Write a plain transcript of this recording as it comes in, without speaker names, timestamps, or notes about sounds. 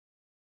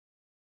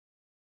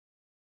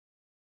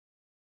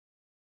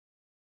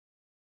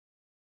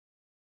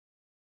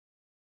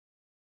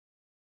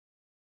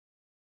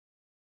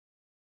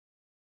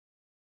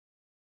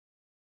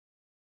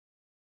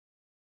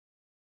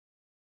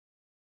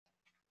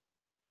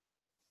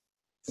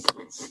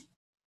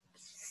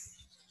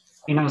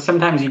You know,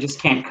 sometimes you just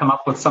can't come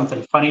up with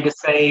something funny to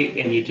say,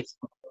 and you just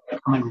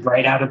coming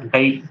right out of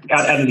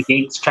the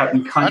gates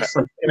shouting cunts.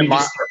 So Am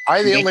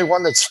I the only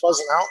one that's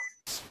fuzzing out?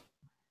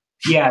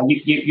 Yeah,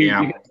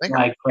 you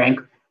like Frank.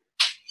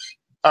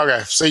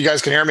 Okay, so you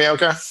guys can hear me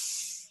okay?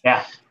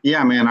 Yeah.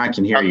 Yeah, man, I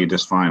can hear you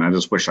just fine. I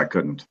just wish I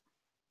couldn't.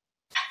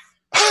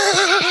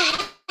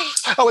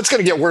 Oh, it's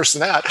going to get worse than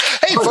that.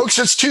 Hey, folks,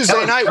 it's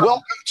Tuesday night.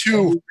 Welcome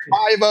to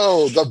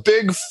 5-0, the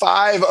big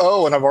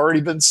 5-0, and I've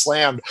already been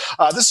slammed.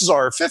 This is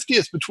our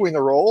 50th Between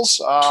the Rolls.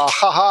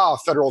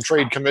 Federal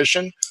Trade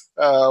Commission.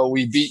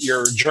 We beat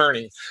your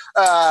journey.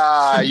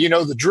 You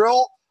know the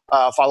drill.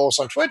 Follow us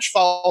on Twitch.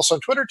 Follow us on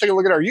Twitter. Take a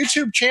look at our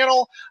YouTube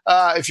channel.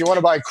 If you want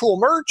to buy cool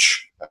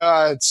merch,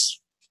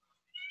 it's,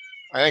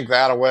 I think,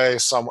 that away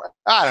somewhere.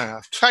 I don't know.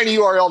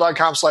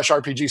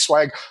 tinyurl.com/RPG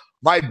swag.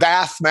 My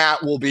bath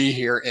mat will be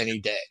here any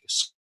day.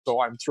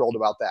 So I'm thrilled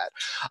about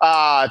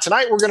that.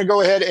 Tonight, we're going to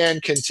go ahead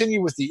and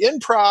continue with the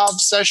improv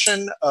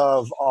session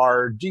of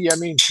our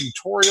DMing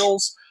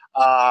tutorials.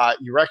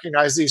 You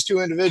recognize these two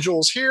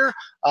individuals here,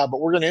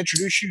 but we're going to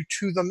introduce you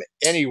to them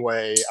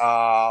anyway.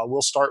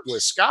 We'll start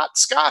with Scott.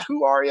 Scott,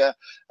 who are you?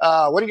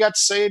 What do you got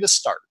to say to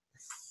start?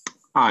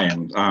 Hi,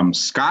 I'm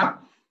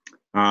Scott.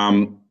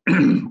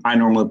 I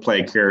normally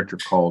play a character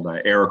called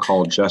Eric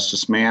Hall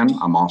Justice Man.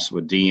 I'm also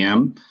a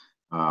DM,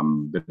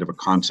 bit of a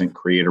content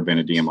creator, been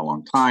a DM a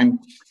long time.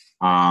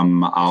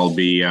 I'll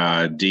be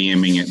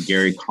DMing at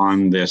Gary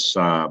Con this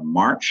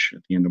March,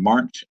 at the end of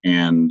March.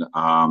 And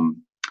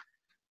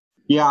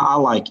yeah, I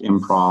like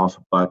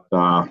improv, but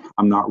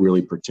I'm not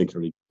really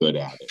particularly good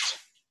at it.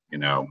 You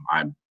know,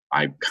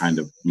 I kind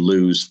of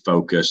lose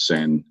focus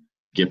and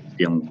get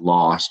feeling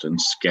lost and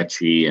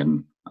sketchy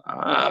and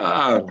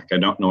like I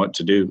don't know what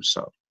to do.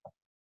 So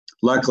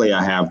luckily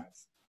I have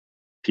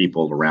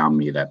people around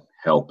me that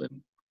help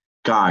and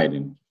guide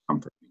and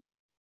comfort me.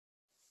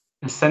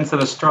 The sense of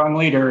a strong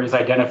leader is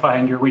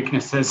identifying your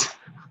weaknesses.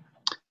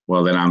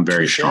 Well, then I'm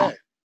very strong.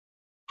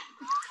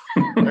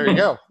 There you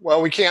go.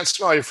 Well, we can't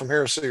smell you from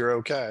here, so you're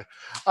okay.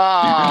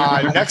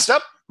 Next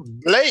up,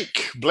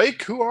 Blake.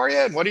 Blake, who are you,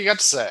 and what do you got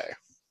to say?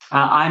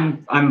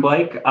 I'm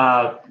Blake.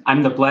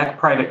 I'm the black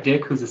private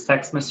dick who's a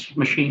sex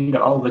machine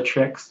to all the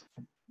chicks.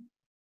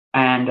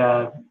 And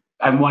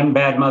I'm one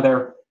bad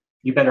mother.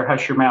 You better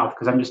hush your mouth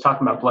because I'm just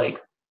talking about Blake.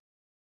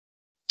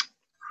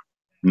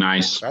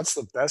 Nice. That's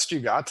the best you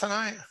got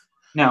tonight?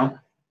 No,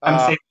 I'm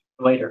saving it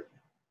for later.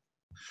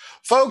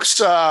 Folks,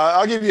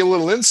 I'll give you a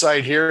little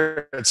insight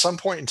here. At some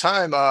point in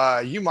time,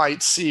 you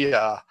might see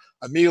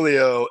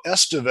Emilio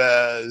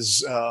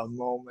Estevez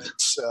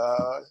moments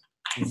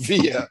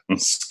via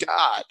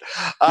Scott.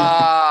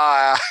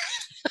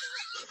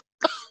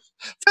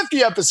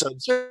 50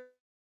 episodes.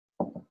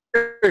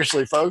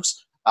 Seriously,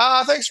 folks.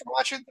 Thanks for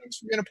watching. Thanks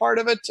for being a part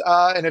of it.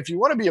 And if you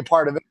want to be a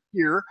part of it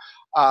here,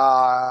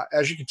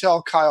 as you can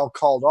tell, Kyle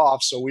called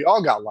off, so we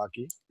all got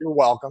lucky. You're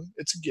welcome.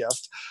 It's a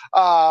gift.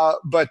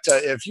 But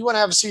if you want to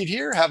have a seat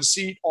here, have a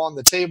seat on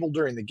the table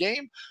during the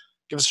game,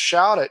 give us a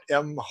shout at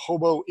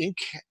mhobo Inc.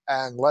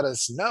 and let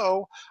us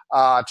know.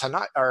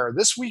 Tonight or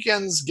this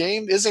weekend's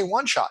game is a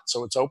one-shot,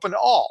 so it's open to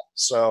all.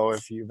 So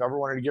if you've ever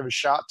wanted to give a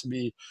shot to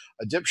be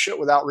a dipshit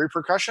without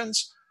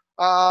repercussions,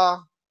 go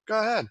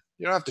ahead.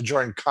 You don't have to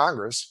join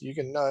Congress. You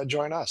can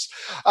join us.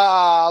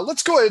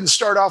 Let's go ahead and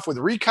start off with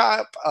a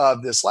recap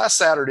of this last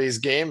Saturday's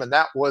game, and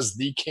that was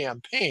the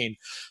campaign.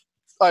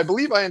 I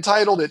believe I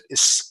entitled it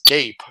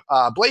Escape.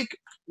 Blake,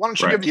 why don't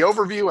you give the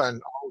overview,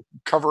 and I'll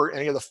cover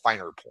any of the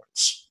finer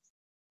points.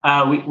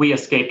 We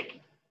escaped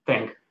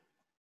Fink.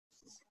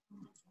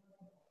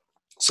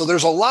 So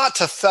there's a lot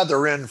to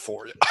feather in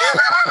for you.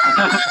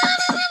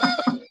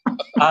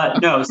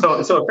 No,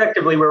 so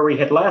effectively where we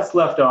had last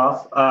left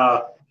off,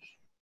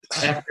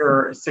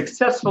 after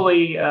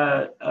successfully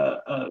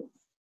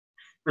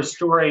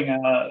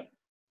restoring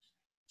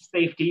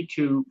safety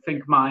to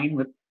Fink Mine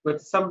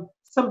with some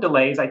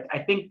delays, I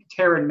think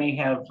Taryn may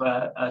have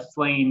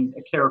slain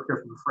a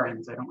character from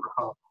Friends. I don't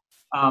recall.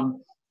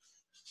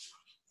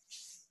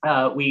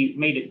 We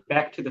made it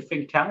back to the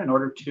Fink town in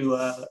order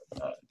to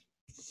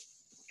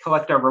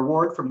collect our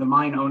reward from the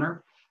mine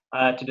owner,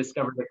 to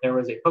discover that there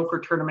was a poker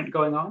tournament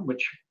going on,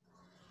 which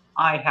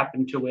I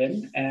happened to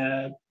win.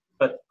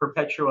 But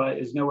Perpetua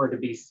is nowhere to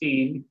be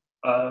seen.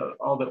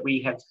 All that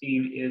we have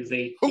seen is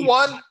a... Who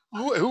won?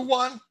 Who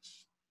won?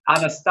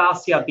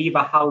 Anastasia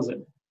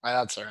Beaverhausen.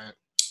 That's all right.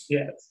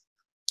 Yes.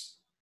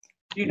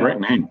 You know. Great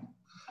name.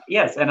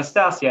 Yes,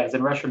 Anastasia as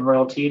in Russian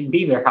royalty, and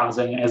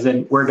Beaverhausen as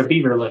in where do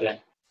beaver live in.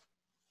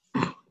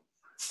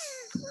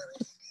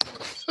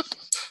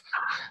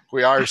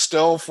 We are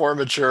still for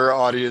mature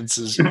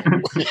audiences.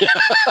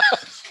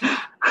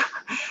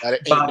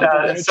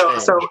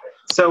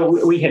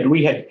 So we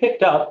had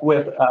picked up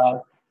with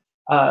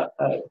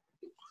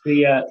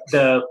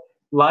the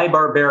Lie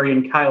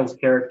Barbarian Kyle's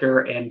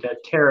character and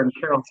Taryn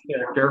Carroll's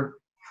character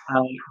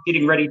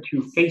getting ready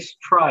to face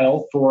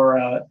trial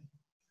for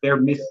their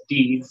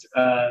misdeeds.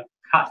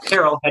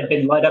 Carroll had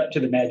been led up to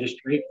the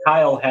magistrate.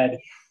 Kyle had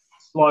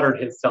slaughtered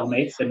his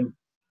cellmates, and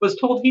was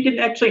told he didn't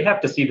actually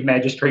have to see the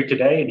magistrate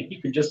today, and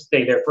he could just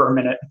stay there for a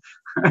minute.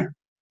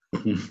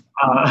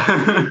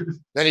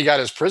 Then he got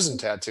his prison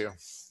tattoo.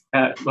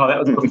 Well, that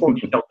was before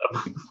he killed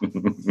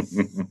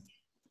him.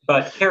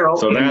 But Carol.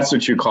 So that's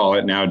what you call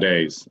it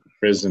nowadays,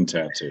 prison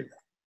tattoo.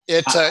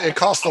 It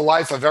cost the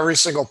life of every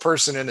single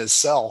person in his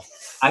cell.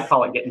 I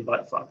call it getting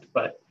butt fucked.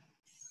 But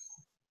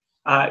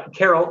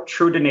Carol,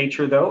 true to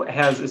nature, though,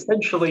 has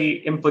essentially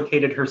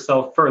implicated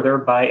herself further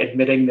by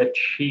admitting that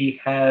she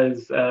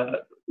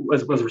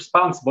was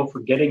responsible for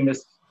getting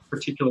this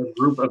particular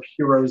group of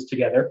heroes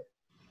together,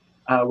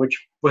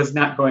 which was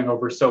not going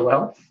over so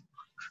well.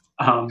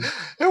 It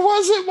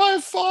wasn't my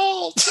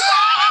fault.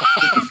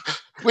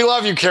 We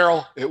love you,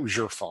 Carol. It was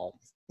your fault.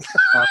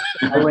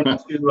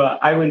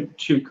 I went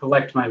to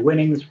collect my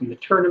winnings from the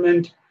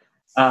tournament.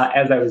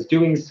 As I was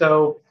doing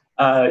so,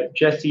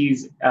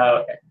 Jesse's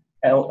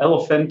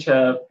elephant,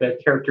 the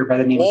character by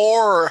the name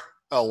of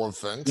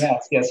elephant.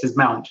 Yes, his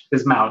mount,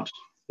 his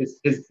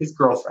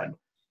girlfriend,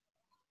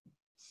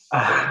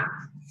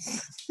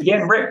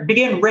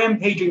 began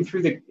rampaging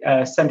through the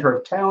center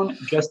of town,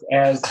 just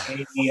as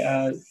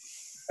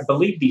I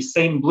believe the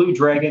same blue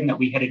dragon that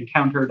we had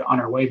encountered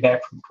on our way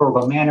back from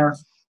Torgal Manor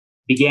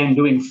began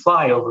doing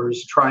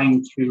flyovers,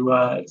 trying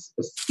to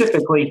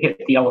specifically hit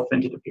the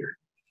elephant it appeared.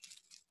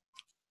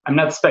 I'm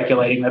not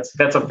speculating.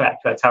 That's a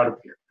fact. That's how it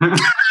appeared.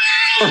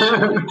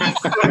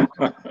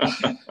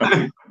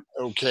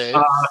 Okay.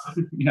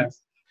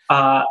 Yes.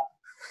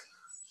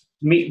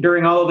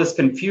 During all of this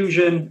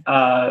confusion,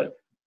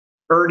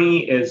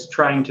 Ernie is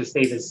trying to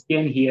save his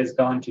skin. He has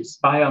gone to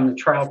spy on the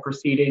trial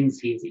proceedings.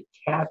 He is a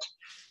cat.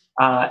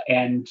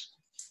 And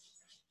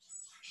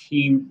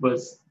he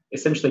was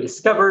essentially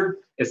discovered,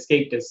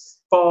 escaped as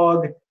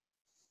fog,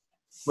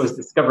 was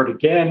discovered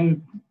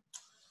again,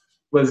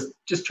 was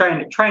just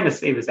trying to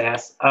save his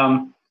ass.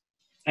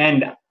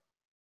 And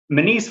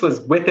Manice was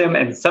with him,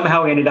 and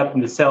somehow he ended up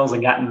in the cells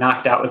and got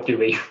knocked out with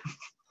Dewey.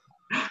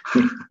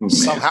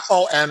 Somehow.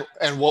 Oh,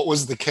 and what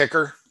was the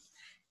kicker?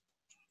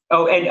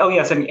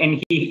 Yes,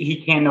 and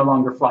he can no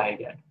longer fly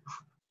again.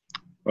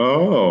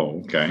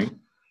 Oh, okay.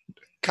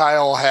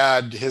 Kyle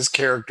had his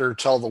character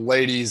tell the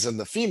ladies in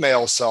the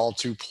female cell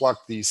to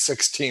pluck the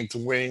 16th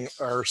wing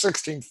or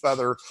 16th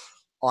feather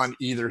on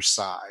either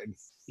side.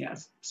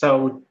 Yes.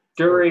 So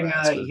during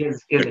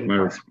his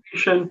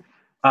incarceration,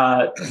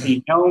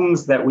 the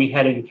gnomes that we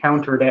had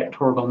encountered at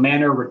Torgal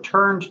Manor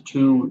returned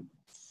to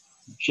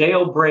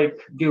jailbreak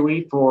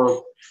Dewey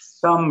for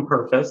some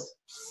purpose,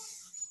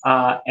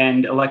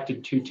 and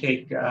elected to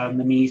take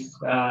Manice,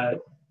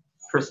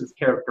 Chris's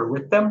character,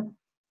 with them.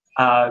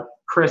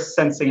 Chris,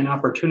 sensing an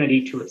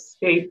opportunity to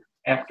escape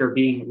after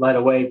being led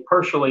away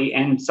partially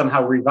and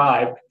somehow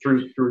revived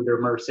through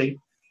their mercy,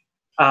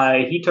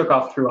 he took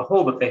off through a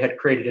hole that they had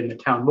created in the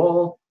town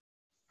wall.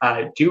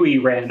 Dewey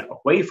ran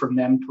away from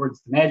them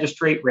towards the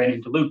magistrate, ran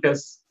into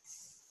Lucas.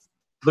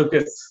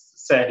 Lucas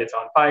said it's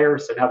on fire,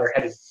 so now they're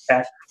headed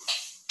back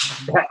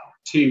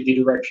to the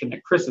direction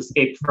that Chris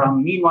escaped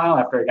from. Meanwhile,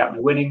 after I got my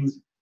winnings,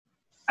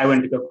 I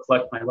went to go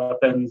collect my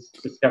weapons,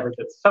 discovered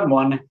that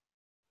someone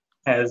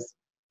has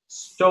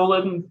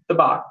stolen the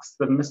box,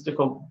 the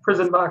mystical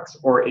prison box,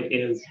 or it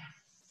is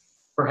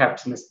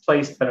perhaps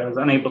misplaced, but I was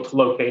unable to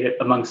locate it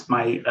amongst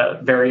my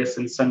various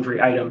and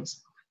sundry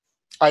items.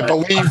 I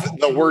believe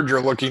the word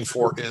you're looking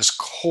for is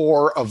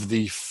core of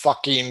the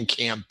fucking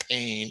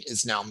campaign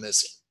is now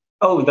missing.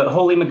 Oh, the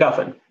Holy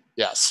MacGuffin.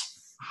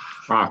 Yes.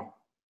 Wow.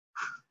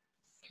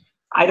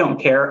 I don't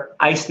care.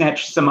 I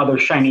snatched some other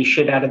shiny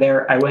shit out of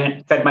there. I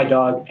went, fed my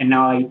dog, and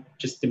now I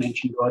just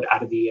dimension doored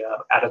out of the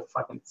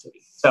fucking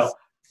city. So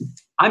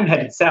I'm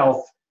headed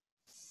south.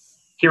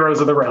 Heroes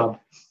of the Realm.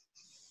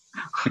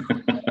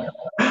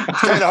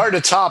 It's kind of hard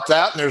to top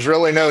that, and there's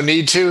really no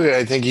need to.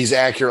 I think he's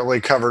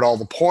accurately covered all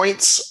the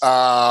points.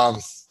 What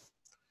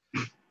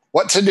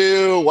to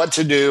do with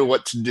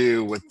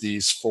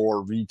these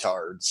four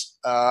retards?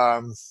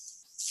 I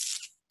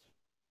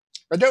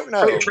don't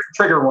know.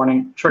 Trigger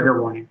warning.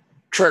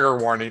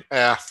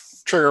 Yeah.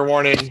 Trigger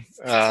warning.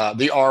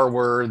 The R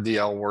word, the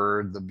L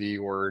word, the B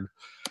word.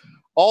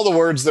 All the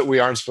words that we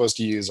aren't supposed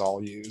to use,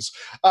 I'll use.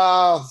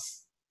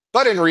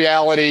 But in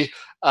reality,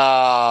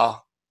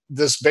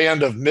 this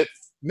band of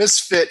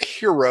misfit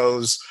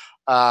heroes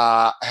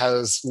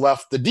has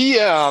left the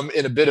DM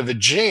in a bit of a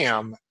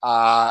jam,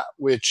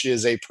 which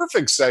is a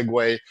perfect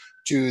segue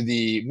to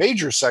the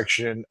major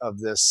section of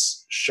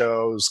this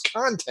show's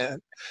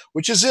content,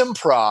 which is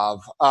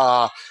improv.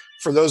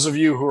 For those of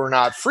you who are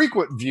not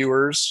frequent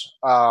viewers,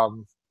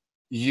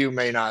 you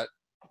may not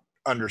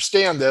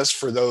understand this.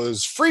 For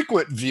those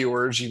frequent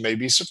viewers, you may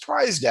be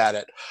surprised at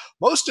it.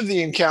 Most of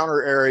the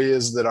encounter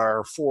areas that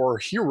our four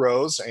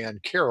heroes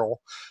and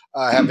Carol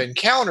have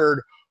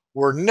encountered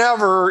were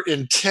never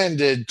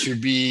intended to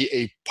be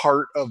a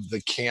part of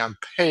the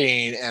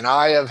campaign, and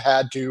I have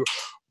had to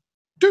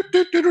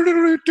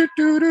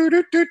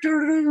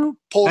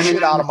pull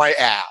shit out of my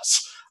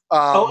ass.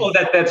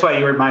 That's why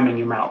you were miming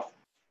your mouth.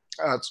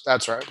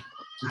 That's right.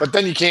 But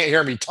then you can't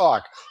hear me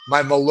talk.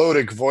 My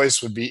melodic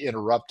voice would be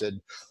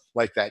interrupted.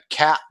 like that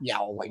cat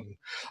yowling.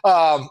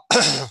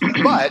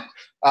 But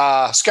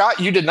Scott,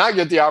 you did not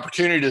get the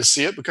opportunity to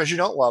see it because you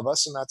don't love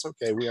us, and that's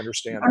okay. We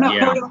understand.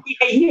 No,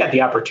 he had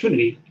the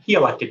opportunity. He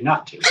elected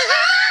not to.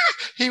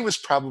 He was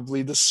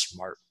probably the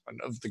smart one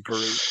of the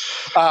group.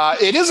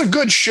 It is a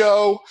good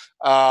show.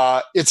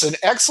 It's an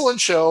excellent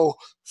show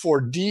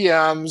for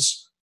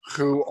DMs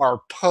who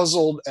are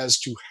puzzled as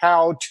to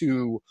how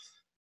to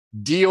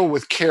deal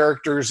with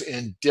characters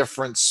in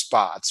different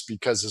spots,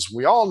 because as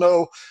we all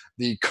know,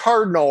 the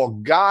cardinal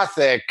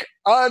gothic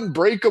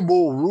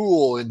unbreakable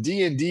rule in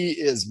D&D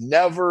is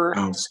never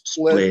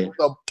split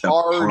the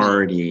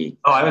party.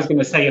 Oh, I was going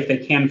to say, if they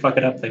can fuck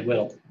it up, they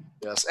will.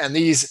 Yes, and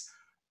these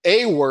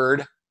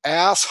A-word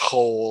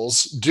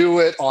assholes do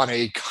it on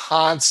a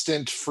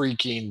constant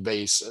freaking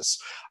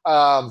basis.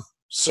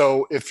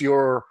 So if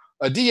you're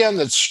a DM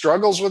that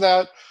struggles with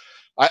that,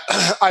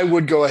 I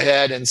would go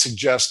ahead and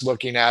suggest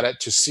looking at it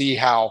to see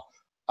how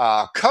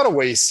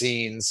cutaway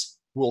scenes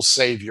will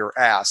save your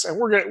ass, and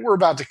we're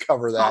about to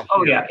cover that.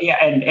 Oh yeah,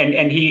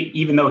 and he,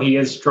 even though he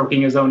is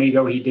stroking his own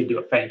ego, he did do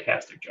a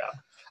fantastic job.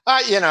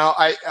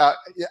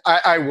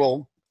 I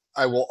will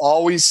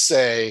always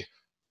say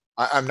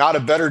I'm not a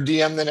better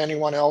DM than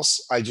anyone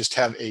else. I just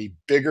have a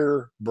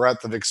bigger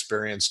breadth of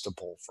experience to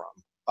pull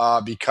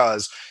from,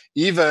 because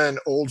even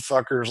old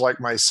fuckers like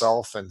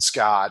myself and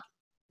Scott,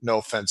 no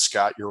offense,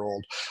 Scott, you're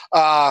old,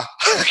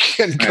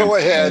 can go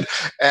ahead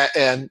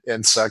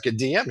and suck at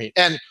DMing.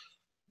 And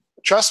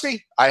trust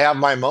me, I have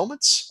my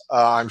moments.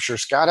 I'm sure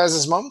Scott has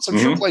his moments. I'm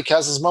sure Blake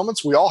has his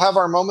moments. We all have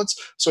our moments.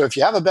 So if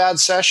you have a bad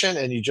session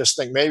and you just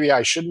think maybe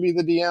I shouldn't be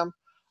the DM,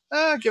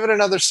 give it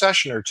another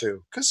session or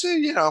two, because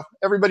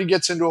everybody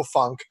gets into a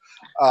funk.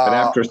 But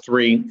after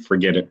 3,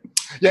 forget it.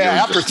 Yeah,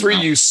 after 3,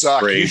 you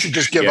suck. You should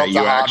just give up the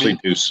hobby. You actually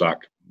do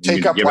suck.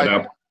 Take up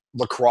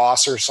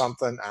lacrosse or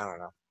something. I don't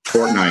know.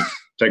 Fortnite.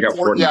 Take up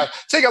Fortnite. Yeah,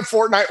 take up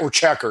Fortnite or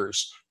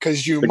checkers,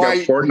 because you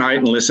might Fortnite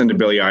and listen to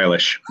Billie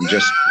Eilish.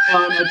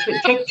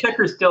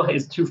 Checkers still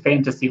is too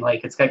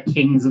fantasy-like. It's got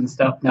kings and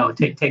stuff. No,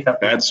 take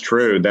up. That's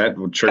true. That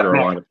would trigger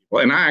a lot of people.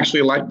 And I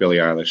actually like Billie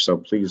Eilish, so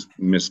please,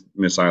 Miss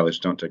Eilish,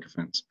 don't take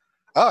offense.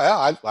 Oh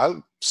yeah, I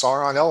saw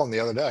her on Ellen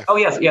the other day. Oh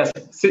yes,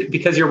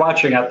 because you're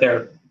watching out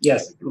there.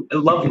 Yes,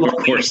 love the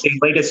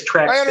latest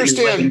track. I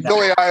understand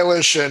Billie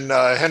Eilish and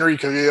Henry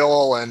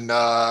Cavill and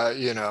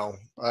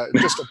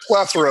just a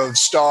plethora of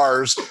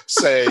stars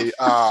say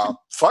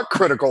fuck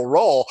Critical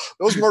Role.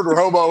 Those Murder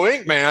Hobo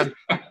Inc. man,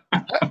 I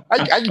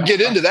can get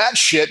into that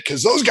shit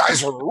because those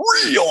guys are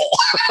real.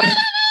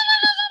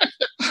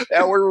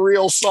 And we're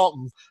real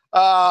something.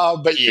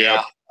 But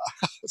yeah.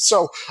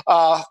 So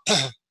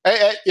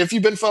if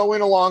you've been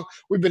following along,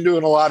 we've been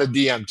doing a lot of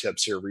DM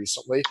tips here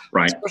recently,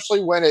 right?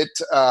 Especially when it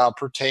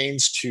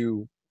pertains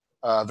to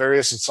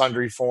various and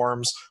sundry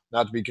forms,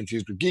 not to be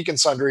confused with Geek and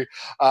Sundry,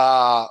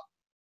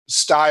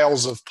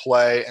 styles of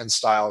play and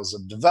styles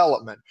of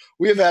development.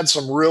 We have had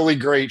some really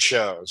great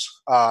shows,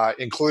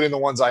 including the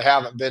ones I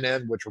haven't been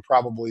in, which were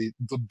probably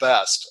the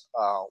best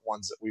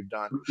ones that we've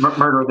done.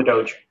 Murder of the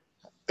Doge.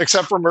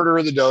 Except for Murder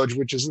of the Doge,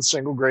 which is the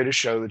single greatest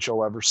show that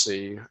you'll ever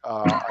see.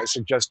 I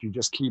suggest you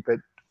just keep it.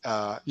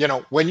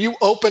 When you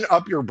open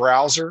up your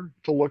browser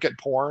to look at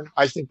porn,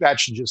 I think that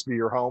should just be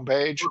your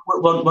homepage.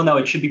 Well, no,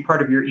 it should be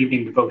part of your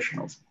evening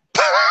devotionals.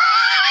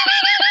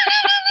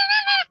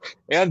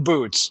 And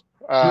Boots.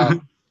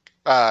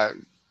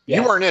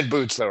 You weren't in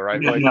Boots though,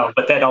 right? No,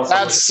 but that also.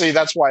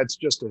 That's why it's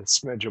just a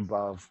smidge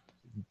above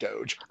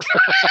Doge.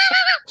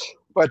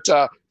 But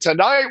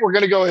tonight we're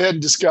going to go ahead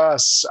and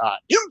discuss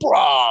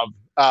improv,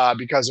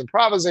 because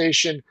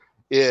improvisation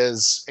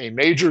is a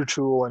major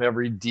tool in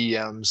every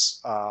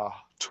DM's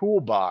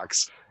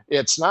toolbox.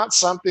 It's not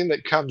something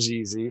that comes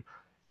easy.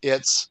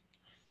 It's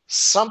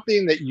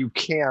something that you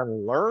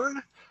can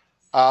learn,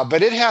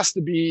 but it has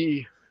to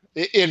be,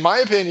 in my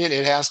opinion,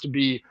 it has to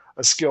be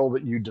a skill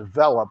that you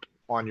develop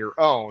on your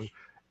own,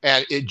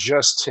 and it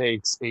just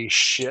takes a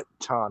shit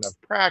ton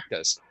of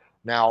practice.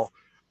 Now,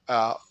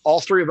 all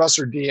 3 of us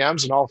are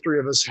DMs, and all 3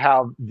 of us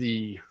have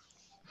the,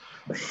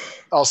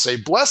 I'll say,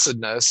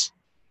 blessedness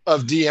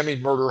of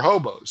DMing Murder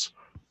Hobos.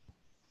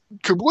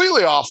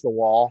 Completely off the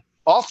wall,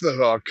 off the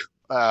hook.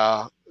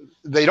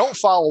 They don't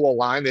follow a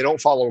line. They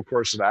don't follow a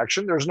course of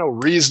action. There's no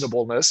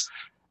reasonableness.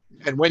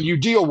 And when you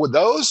deal with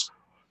those,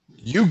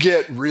 you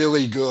get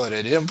really good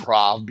at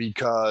improv,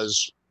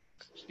 because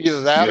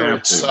either that or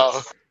it's,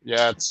 I'm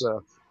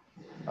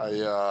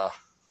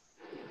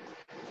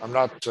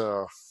not...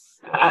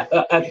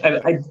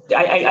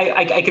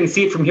 I can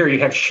see it from here. You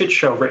have shit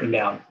show written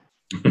down.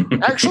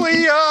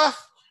 Actually,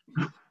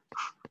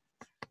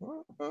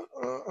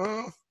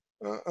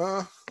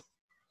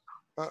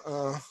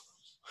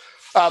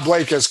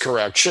 Blake is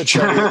correct. Shit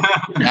show.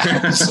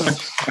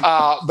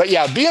 But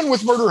yeah, being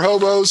with Murder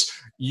Hobos,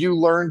 you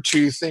learn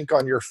to think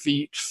on your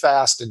feet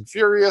fast and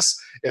furious.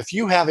 If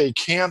you have a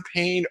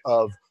campaign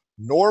of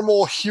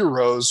normal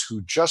heroes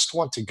who just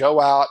want to go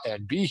out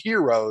and be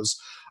heroes,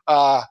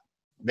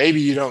 maybe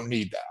you don't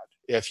need that.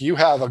 If you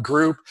have a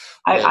group,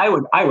 I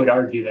would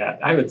argue that.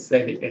 I would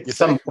say that at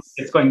some point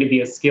it's going to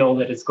be a skill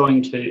that is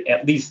going to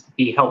at least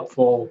be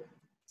helpful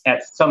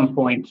at some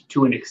point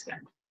to an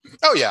extent.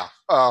 Oh yeah,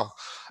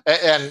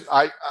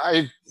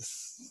 and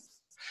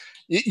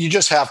you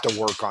just have to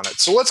work on it.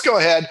 So let's go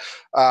ahead.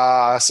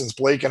 Since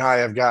Blake and I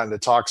have gotten to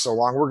talk so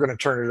long, we're going to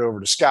turn it over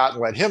to Scott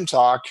and let him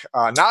talk.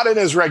 Not in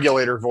his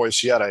regulator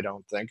voice yet, I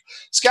don't think.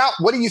 Scott,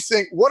 what do you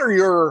think? What are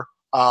your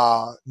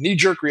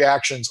knee-jerk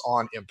reactions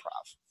on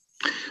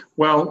improv?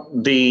 Well,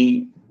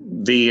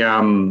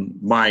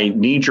 my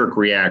knee-jerk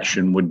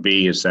reaction would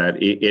be is that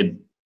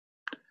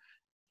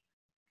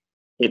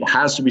it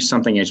has to be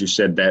something, as you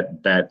said,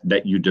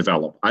 that you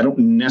develop. I don't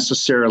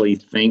necessarily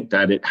think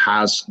that it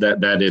has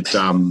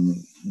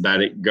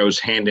that it goes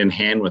hand in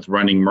hand with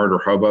running murder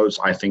hobos.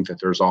 I think that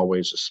there's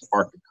always a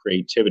spark of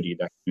creativity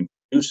that can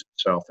introduce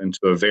itself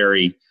into a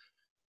very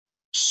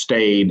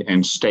staid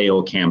and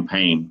stale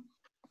campaign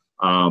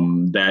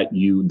that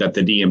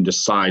the DM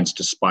decides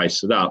to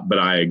spice it up. But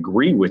I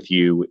agree with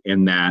you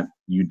in that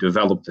you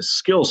develop the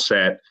skill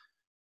set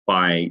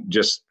by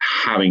just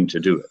having to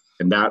do it.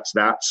 And that's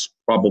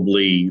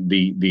probably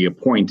the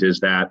point, is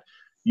that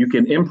you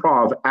can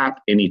improv at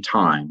any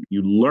time.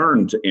 You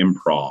learn to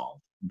improv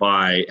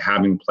by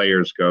having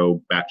players go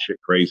batshit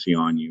crazy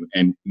on you,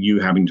 and you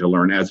having to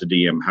learn, as a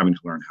DM, having to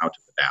learn how to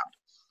adapt.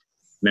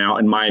 Now,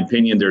 in my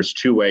opinion, there's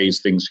two ways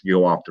things can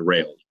go off the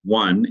rails.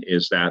 One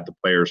is that the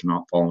players are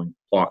not following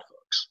plot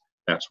hooks.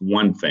 That's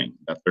one thing,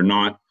 that they're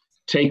not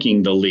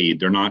taking the lead.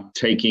 They're not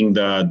taking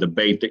the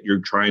bait that you're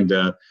trying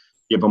to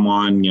give them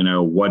on,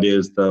 what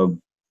is the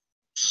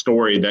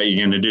story that you're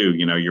going to do.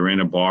 You're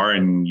in a bar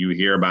and you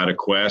hear about a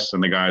quest,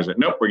 and the guy's like,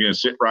 nope, we're going to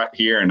sit right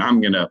here and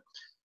I'm going to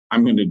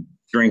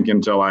drink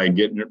until I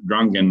get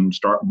drunk and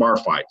start bar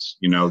fights.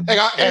 Hang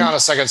on a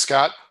second,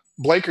 Scott.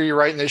 Blake, are you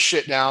writing this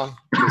shit down?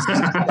 This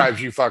drives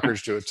you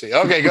fuckers to a T.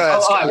 Okay, go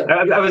ahead. Scott.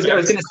 I was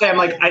going to say, I'm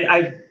like,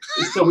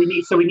 so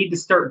we need to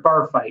start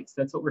bar fights.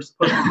 That's what we're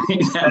supposed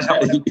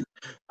to do.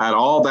 At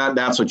all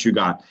that's what you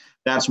got.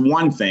 That's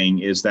one thing,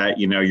 is that,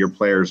 your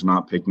players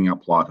not picking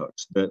up plot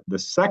hooks. The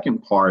second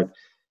part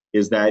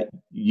is that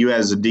you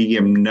as a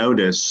DM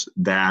notice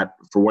that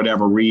for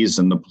whatever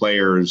reason, the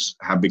players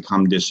have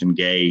become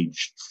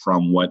disengaged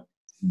from what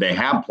they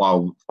have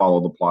follow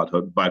the plot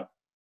hook, but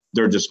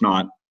they're just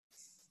not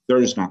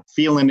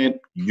feeling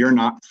it. You're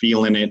not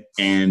feeling it.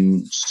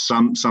 And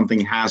something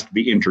has to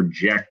be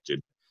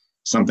interjected.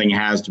 Something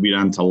has to be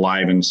done to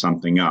liven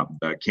something up.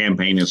 The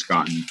campaign has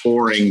gotten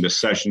boring. The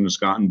session has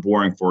gotten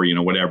boring for,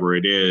 whatever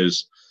it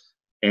is.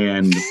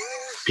 And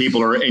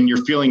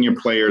you're feeling your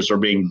players are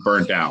being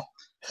burnt out.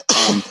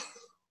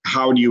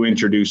 How do you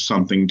introduce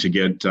something to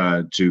get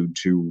to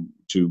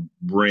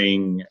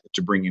bring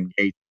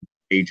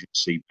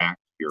agency back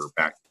to your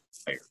player?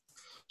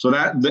 So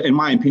that, in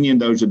my opinion,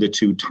 those are the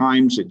two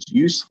times it's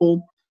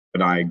useful.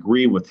 But I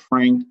agree with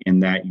Frank in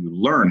that you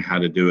learn how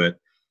to do it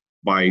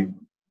by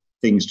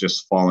things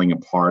just falling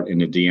apart, and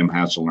the DM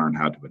has to learn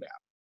how to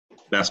adapt.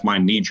 That's my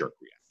knee-jerk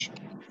reaction.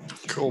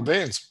 Cool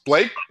beans.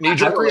 Blake,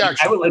 knee-jerk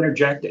reaction. I will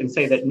interject and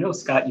say that, no,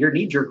 Scott, your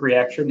knee-jerk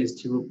reaction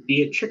is to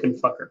be a chicken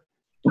fucker.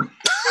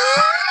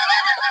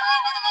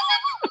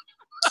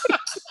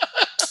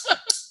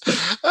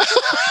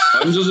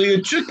 I'm just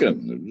a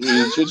chicken.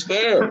 It's just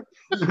there.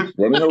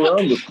 Running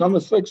around, it's kind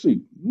of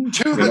sexy.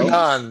 To the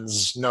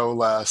nuns, no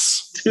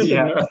less.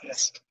 Yeah.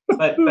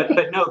 But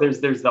no,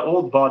 there's the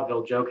old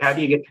vaudeville joke. How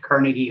do you get to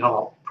Carnegie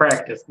Hall?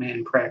 Practice,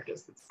 man,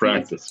 practice.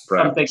 Practice.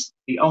 Something,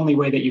 the only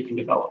way that you can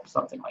develop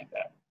something like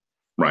that.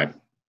 Right.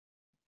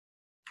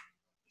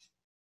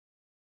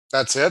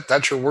 That's it?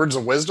 That's your words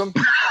of wisdom?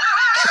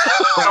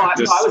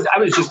 I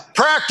was just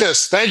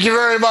practice. Thank you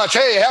very much.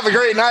 Hey, have a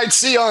great night.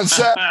 See you on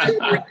Saturday.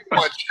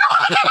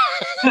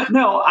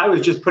 No, I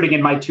was just putting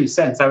in my 2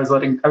 cents. I was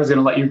going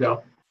to let you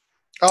go.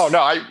 Oh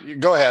no,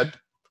 go ahead.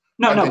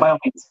 No, by all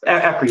means,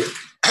 after you.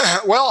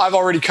 Well, I've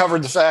already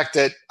covered the fact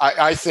that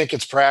I think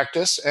it's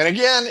practice. And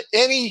again,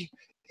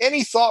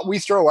 any thought we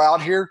throw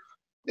out here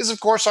is, of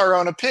course, our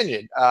own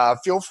opinion.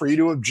 Feel free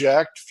to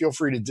object. Feel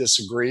free to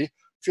disagree.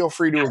 Feel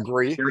free to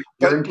agree.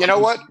 But you know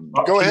what?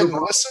 Go ahead and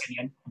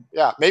listen.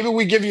 Yeah, maybe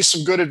we give you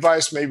some good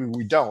advice. Maybe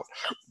we don't.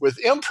 With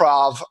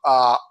improv,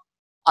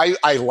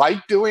 I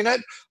like doing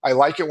it. I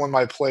like it when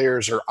my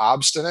players are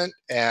obstinate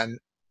and,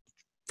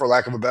 for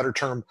lack of a better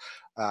term,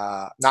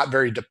 not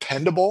very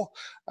dependable,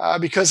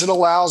 because it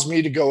allows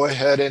me to go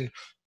ahead and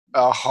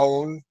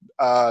hone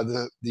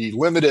the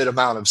limited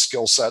amount of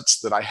skill sets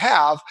that I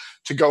have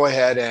to go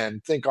ahead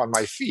and think on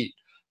my feet.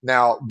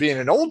 Now, being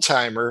an old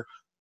timer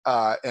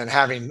and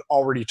having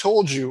already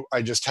told you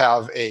I just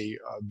have a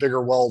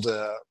bigger well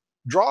to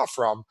draw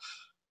from,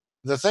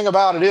 the thing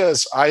about it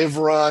is I've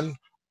run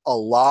a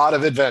lot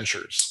of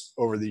adventures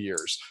over the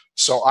years.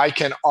 So I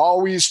can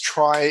always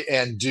try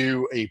and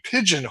do a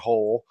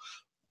pigeonhole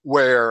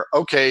where,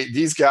 okay,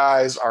 these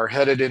guys are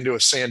headed into a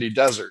sandy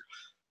desert.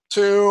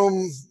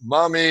 Tomb,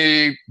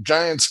 mummy,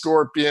 giant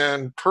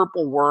scorpion,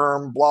 purple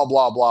worm, blah,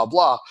 blah, blah,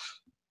 blah.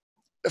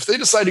 If they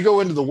decide to go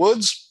into the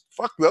woods,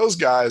 fuck those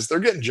guys. They're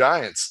getting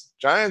giants.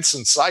 Giants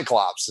and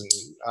Cyclops and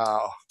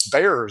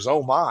bears.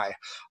 Oh my.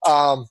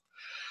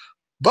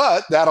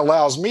 But that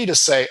allows me to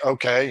say,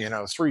 okay,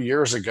 3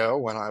 years ago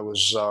when I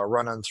was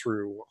running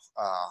through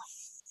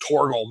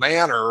Torgal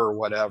Manor or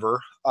whatever,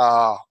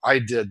 I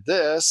did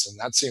this and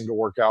that seemed to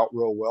work out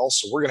real well.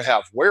 So we're going to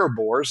have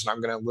werebores, and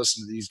I'm going to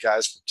listen to these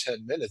guys for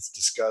 10 minutes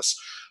discuss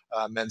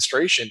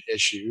menstruation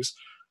issues.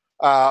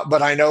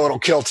 But I know it'll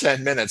kill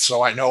 10 minutes,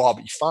 so I know I'll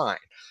be fine.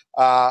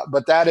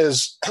 But that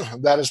is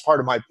part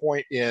of my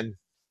point in,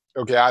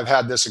 okay, I've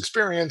had this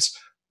experience.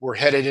 We're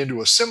headed into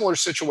a similar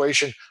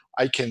situation.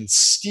 I can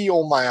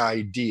steal my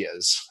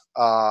ideas.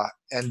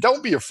 And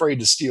don't be afraid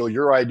to steal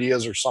your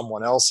ideas or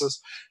someone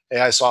else's. Hey,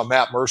 I saw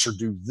Matt Mercer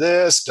do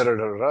this,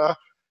 da-da-da-da.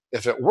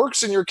 If it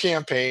works in your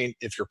campaign,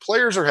 if your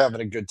players are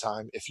having a good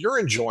time, if you're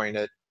enjoying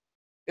it,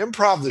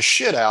 improv the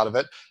shit out of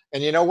it.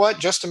 And you know what?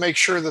 Just to make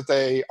sure that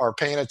they are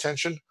paying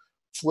attention,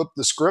 flip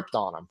the script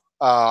on them.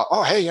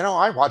 Oh, hey,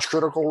 I watch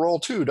Critical Role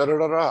too,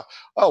 da-da-da-da.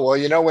 Oh,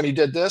 well, when he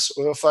did this,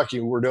 well, fuck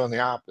you, we're doing the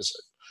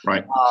opposite.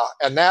 Right.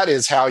 And that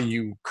is how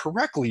you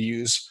correctly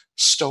use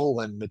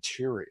stolen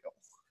material.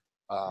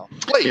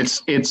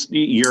 It's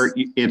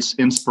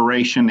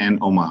inspiration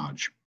and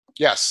homage.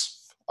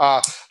 Yes.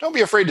 Don't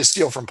be afraid to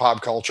steal from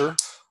pop culture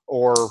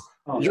or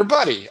your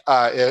buddy.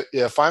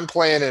 If I'm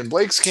playing in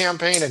Blake's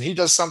campaign and he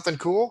does something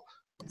cool,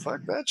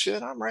 fuck that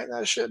shit. I'm writing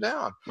that shit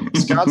down.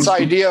 Scott's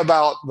idea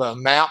about the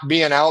map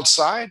being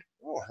outside.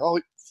 Oh, hell,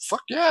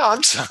 fuck yeah.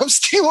 I'm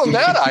stealing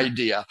that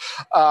idea.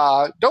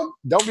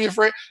 Don't be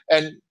afraid,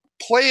 and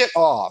play it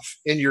off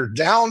in your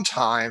down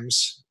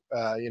times.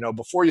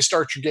 Before you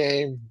start your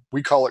game,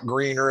 we call it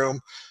green room.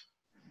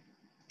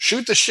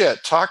 Shoot the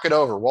shit, talk it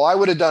over. Well, I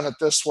would have done it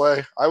this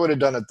way. I would have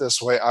done it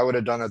this way. I would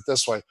have done it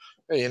this way.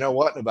 Hey, you know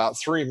what? In about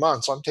 3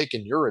 months, I'm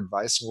taking your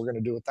advice and we're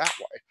going to do it that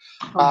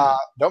way.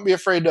 Don't be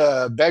afraid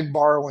to beg,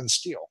 borrow, and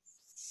steal.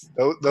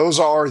 Those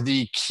are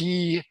the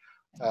key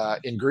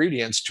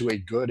ingredients to a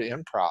good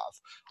improv.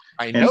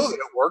 I know that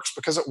it works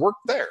because it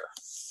worked there.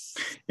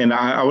 And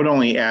I would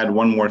only add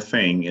one more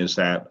thing is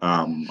that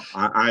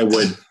I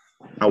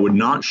would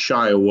not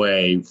shy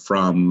away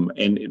from,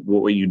 and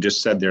what you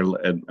just said there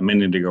a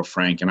minute ago,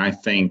 Frank. And I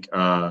think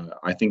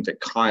that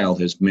Kyle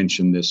has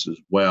mentioned this as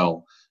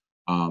well.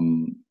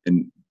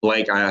 And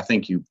Blake, I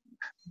think you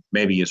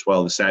maybe as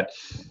well, is that,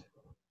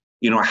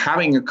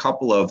 having a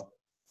couple of,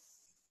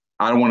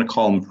 I don't want to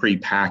call them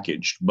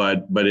prepackaged,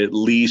 but at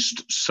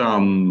least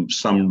some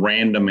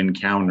random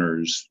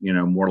encounters,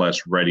 more or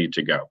less ready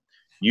to go.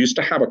 Used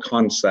to have a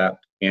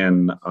concept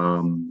in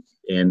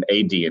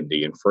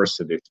AD&D in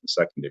first edition,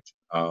 second edition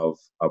of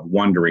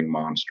wandering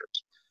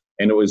monsters.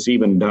 And it was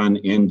even done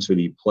into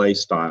the play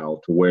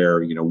style to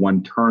where,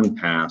 one turn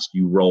past,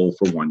 you roll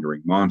for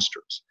wandering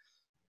monsters.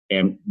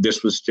 And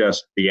this was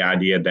just the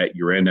idea that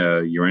you're in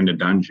a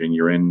dungeon,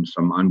 you're in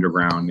some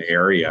underground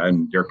area,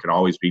 and there could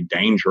always be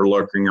danger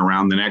lurking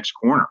around the next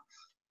corner.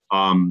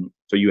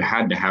 So you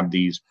had to have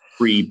these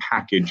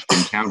pre-packaged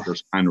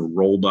encounters kind of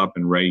rolled up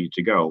and ready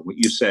to go. What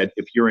you said,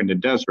 if you're in the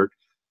desert,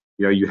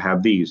 you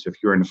have these. If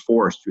you're in the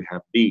forest, you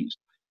have these.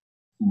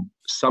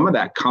 Some of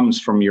that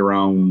comes from your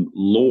own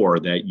lore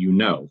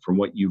that from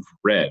what you've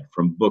read,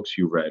 from books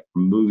you've read,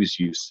 from movies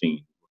you've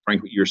seen.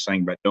 Frank, what you're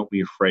saying about don't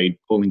be afraid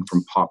pulling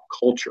from pop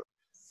culture.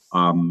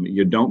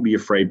 You don't be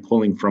afraid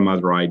pulling from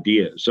other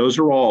ideas. Those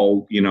are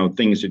all,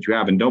 things that you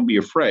have. And don't be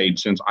afraid,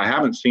 since I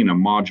haven't seen a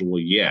module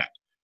yet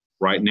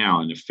right now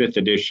in the 5th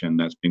edition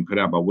that's being put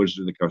out by Wizards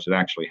of the Coast that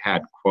actually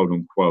had quote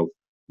unquote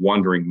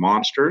wandering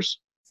monsters.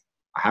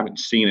 I haven't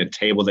seen a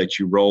table that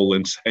you roll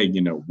and say,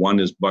 1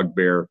 is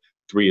bugbear,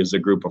 3 is a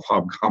group of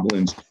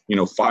hobgoblins,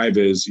 5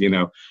 is,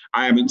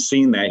 I haven't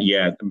seen that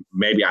yet.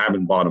 Maybe I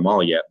haven't bought them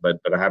all yet, but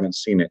I haven't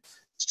seen it.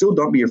 Still,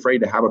 don't be afraid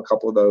to have a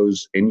couple of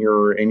those in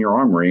your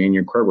armory, in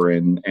your quiver,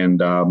 and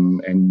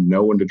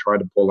know when to try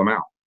to pull them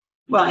out.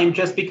 Well, and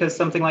just because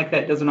something like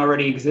that doesn't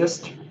already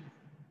exist,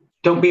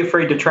 don't be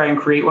afraid to try and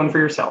create one for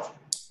yourself.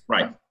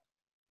 Right.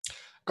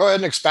 Go ahead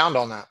and expound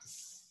on that.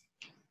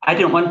 I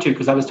didn't want to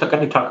because I was going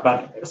to talk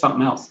about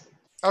something else.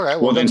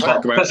 Okay, well then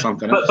talk about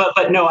something else.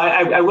 But no,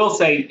 I will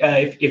say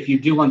if you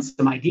do want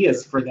some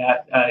ideas for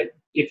that,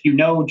 if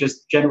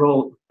just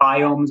general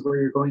biomes where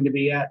you're going to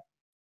be at,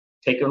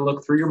 take a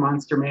look through your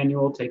monster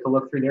manual, take a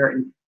look through there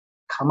and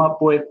come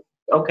up with,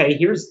 okay,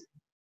 here's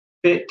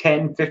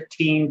 10,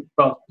 15,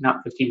 well,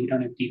 not 15, we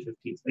don't have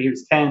D15s, but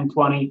here's 10,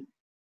 20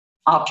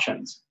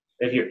 options.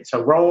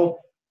 So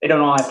roll, they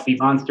don't all have to be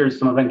monsters.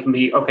 Some of them can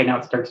be, okay, now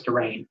it starts to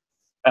rain.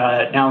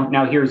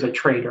 Now here's a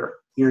trader.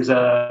 Here's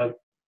a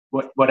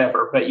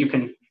whatever. But you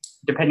can,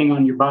 depending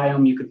on your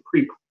biome, you can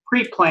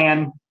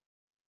pre-plan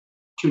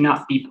to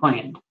not be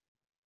planned.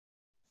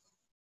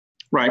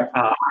 Right.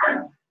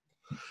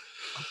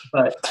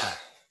 But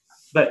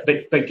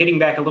getting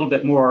back a little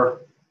bit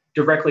more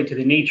directly to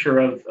the nature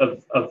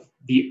of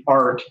the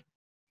art,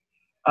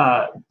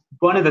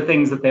 one of the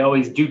things that they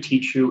always do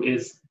teach you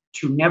is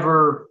to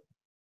never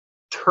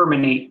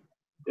terminate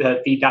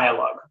the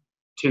dialogue.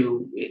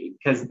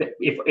 Because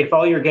if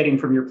all you're getting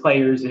from your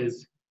players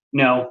is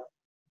no,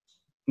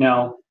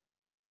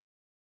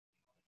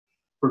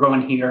 we're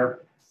going here.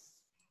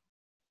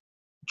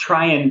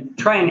 Try and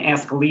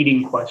ask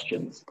leading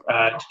questions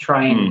to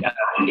try and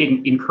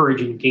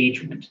encourage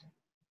engagement,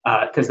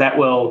 because that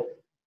will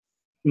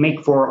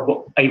make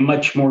for a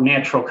much more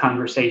natural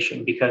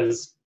conversation.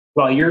 Because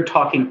while you're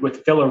talking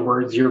with filler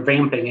words, you're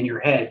vamping in your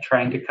head,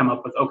 trying to come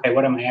up with, okay,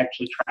 what am I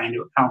actually trying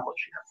to accomplish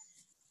here?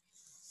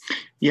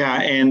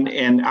 Yeah,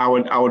 and I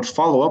would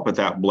follow up with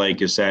that,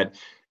 Blake, is that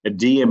a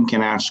DM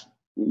can ask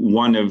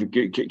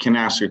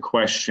a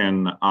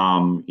question,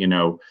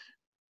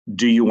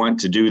 do you want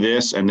to do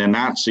this? And then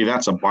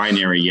that's a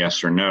binary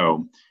yes or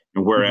no.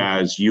 And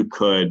whereas you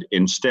could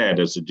instead,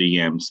 as a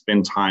DM,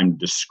 spend time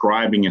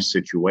describing a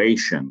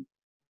situation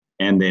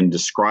and then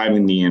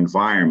describing the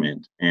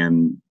environment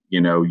and,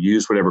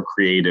 use whatever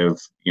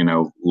creative,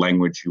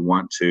 language you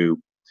want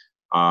to.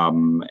 I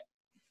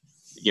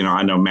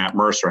know Matt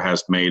Mercer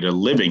has made a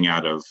living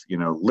out of,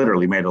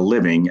 literally made a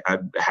living at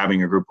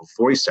having a group of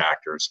voice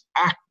actors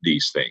act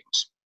these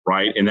things,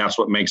 right? And that's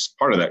what makes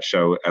part of that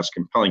show as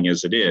compelling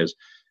as it is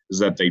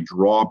that they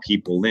draw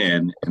people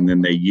in and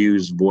then they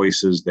use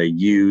voices, they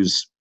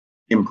use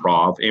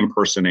improv,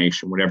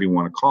 impersonation, whatever you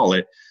want to call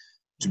it,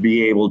 to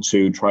be able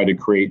to try to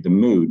create the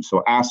mood.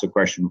 So ask the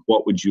question,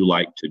 what would you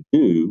like to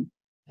do?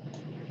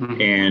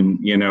 And,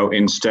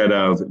 instead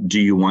of,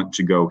 do you want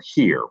to go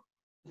here?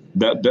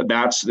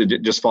 That's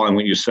just following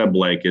what you said,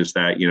 Blake, is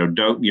that,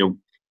 don't,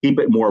 keep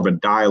it more of a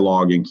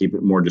dialogue and keep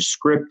it more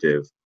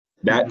descriptive.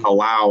 That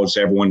allows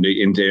everyone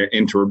to enter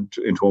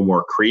into a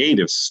more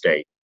creative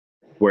state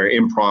where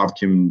improv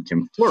can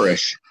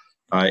flourish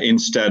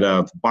instead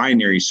of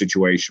binary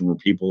situation where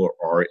people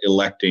are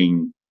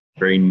electing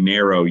very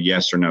narrow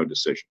yes or no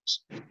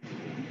decisions.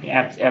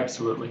 Yeah,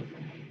 absolutely.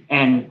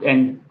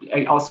 And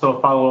also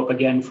a follow-up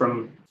again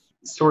from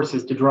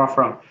sources to draw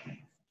from.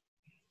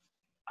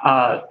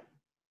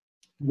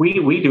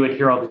 We do it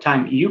here all the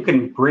time. You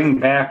can bring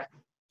back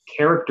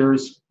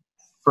characters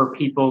for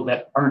people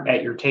that aren't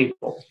at your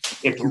table.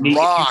 If you need,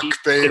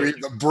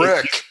 the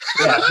brick.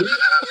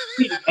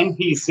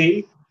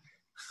 NPC.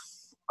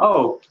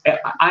 Oh,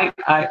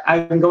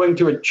 I'm going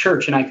to a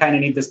church and I kind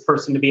of need this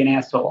person to be an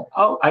asshole.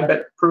 Oh, I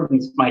bet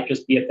Prudence might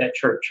just be at that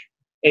church.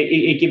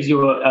 It gives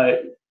you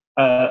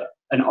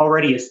an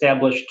already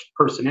established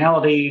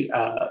personality,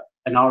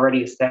 an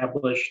already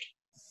established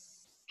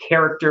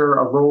character,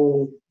 a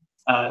role,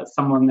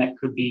 someone that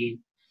could be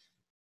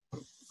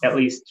at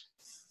least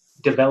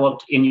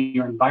developed in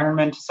your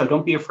environment. So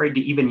don't be afraid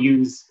to even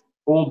use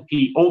old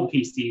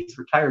PCs,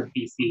 retired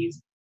PCs.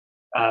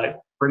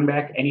 Bring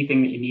back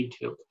anything that you need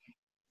to.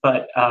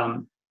 But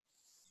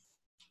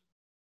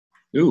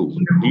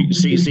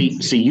see,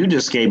 you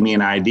just gave me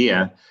an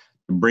idea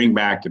to bring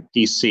back a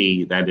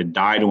PC that had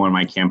died in one of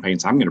my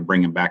campaigns. I'm going to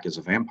bring him back as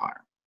a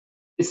vampire.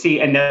 See,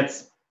 and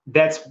that's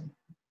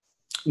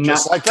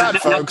just like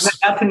that, folks.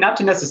 Not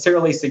to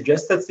necessarily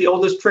suggest that's the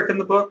oldest trick in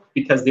the book,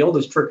 because the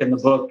oldest trick in the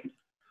book,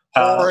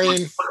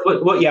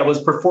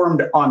 was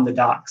performed on the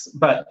docks,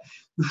 but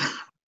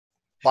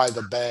by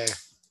the bay.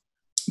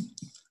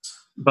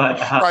 But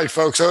right,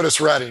 folks.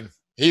 Otis Redding.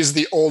 He's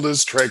the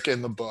oldest trick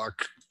in the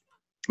book.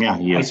 Yeah,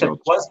 he is. I said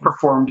was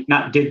performed,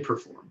 not did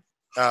perform.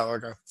 Oh,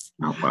 okay.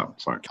 Oh, well,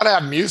 sorry. Gotta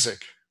have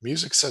music.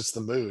 Music sets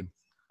the mood.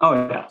 Oh,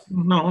 yeah.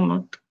 No,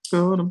 not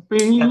gonna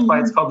be. That's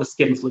why it's called the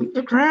skin flute.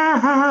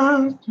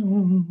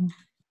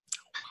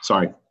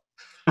 Sorry.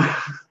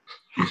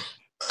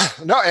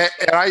 No, and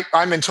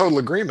I'm in total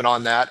agreement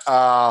on that.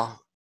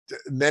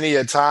 Many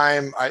a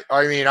time,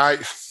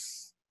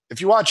 if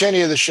you watch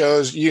any of the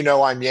shows,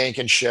 I'm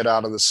yanking shit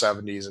out of the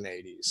 70s and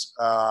 80s.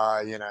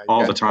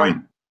 All the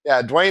time.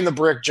 Dwayne the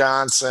Brick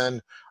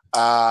Johnson.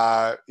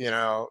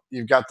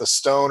 You've got the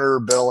Stoner,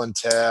 Bill and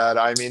Ted.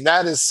 I mean,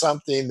 that is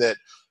something that,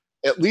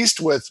 at least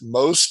with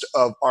most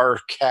of our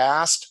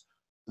cast,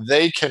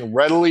 they can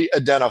readily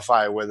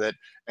identify with it,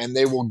 and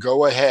they will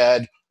go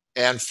ahead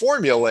and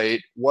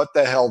formulate what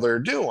the hell they're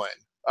doing.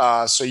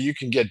 So you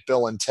can get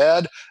Bill and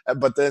Ted,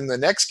 but then the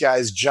next guy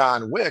is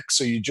John Wick.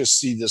 So you just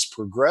see this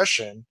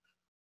progression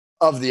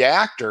of the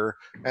actor,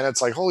 and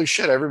it's like, holy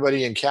shit,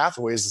 everybody in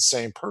Cathaway is the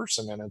same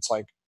person. And it's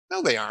like,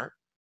 no, they aren't.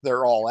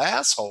 They're all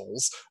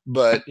assholes,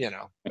 but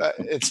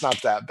it's not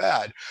that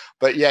bad.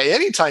 But yeah,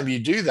 anytime you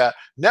do that,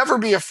 never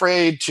be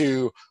afraid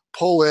to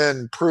pull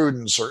in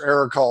Prudence or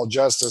Ericol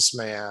Justice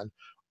Man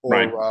or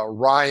right.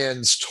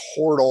 Ryan's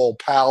Tortle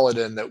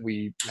Paladin that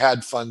we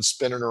had fun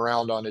spinning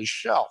around on his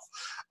shelf.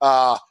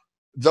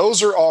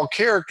 Those are all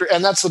character,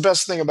 and that's the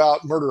best thing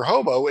about Murder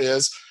Hobo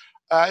is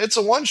it's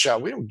a one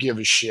shot. We don't give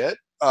a shit.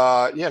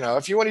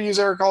 If you want to use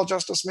Ericol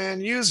Justice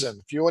Man, use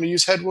him. If you want to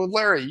use Head Wound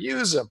Larry,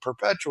 use him.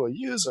 Perpetual,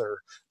 use her.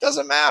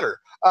 Doesn't matter.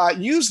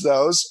 Use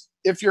those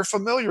if you're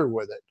familiar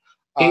with it.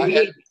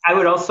 I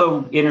would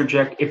also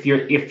interject if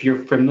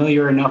you're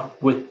familiar enough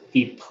with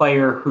the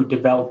player who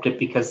developed it,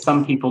 because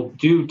some people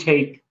do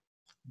take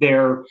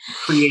their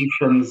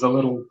creations a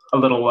little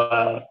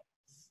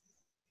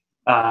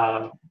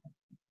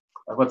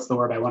what's the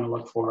word I want to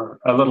look for?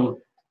 A little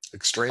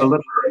extreme. A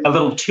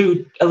little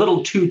too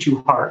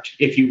to heart.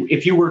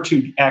 If you were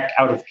to act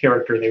out of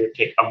character, they would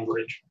take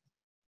umbrage.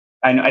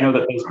 I know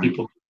that those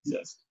people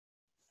exist.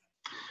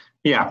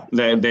 Yeah,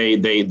 they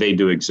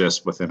do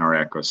exist within our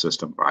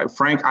ecosystem. All right,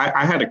 Frank,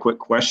 I had a quick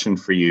question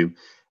for you.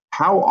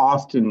 How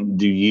often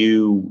do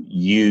you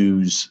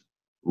use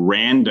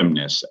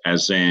randomness,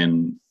 as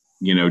in,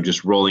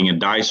 just rolling a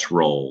dice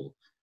roll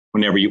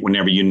whenever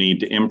you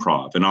need to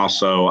improv? And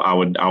also, I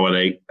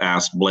would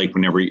ask Blake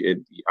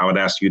I would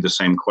ask you the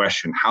same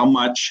question. How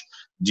much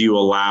do you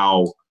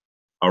allow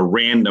a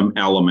random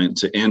element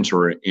to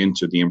enter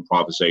into the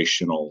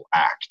improvisational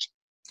act?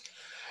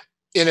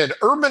 In an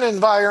urban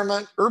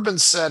environment, urban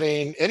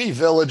setting, any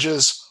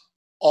villages,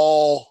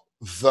 all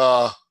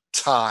the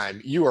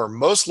time. You are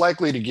most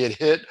likely to get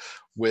hit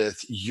with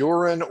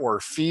urine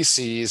or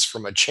feces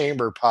from a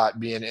chamber pot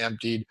being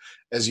emptied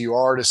as you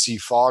are to see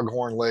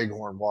Foghorn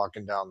Leghorn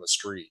walking down the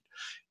street.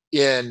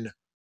 In,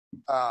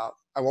 I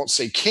won't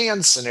say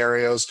canned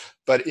scenarios,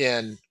 but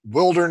in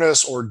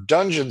wilderness or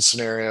dungeon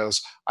scenarios,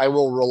 I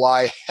will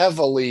rely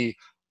heavily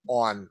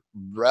on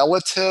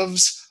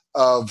relatives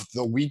of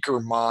the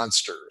weaker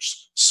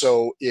monsters.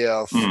 So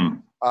if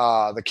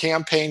the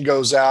campaign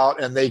goes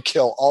out and they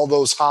kill all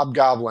those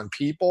hobgoblin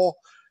people,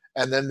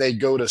 and then they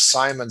go to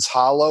Simon's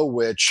Hollow,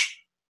 which,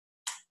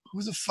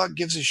 who the fuck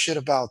gives a shit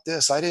about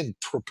this? I didn't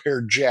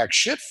prepare jack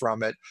shit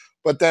from it.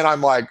 But then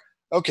I'm like,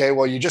 okay,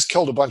 well, you just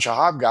killed a bunch of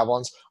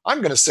hobgoblins. I'm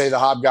going to say the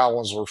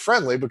hobgoblins were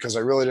friendly because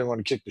I really didn't want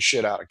to kick the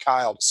shit out of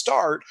Kyle to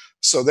start.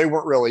 So they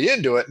weren't really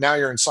into it. Now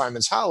you're in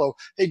Simon's Hollow.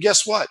 Hey,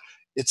 guess what?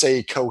 It's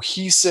a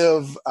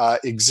cohesive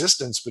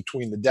existence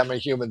between the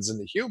demi-humans and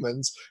the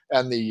humans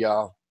and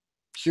the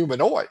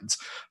humanoids.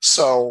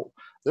 So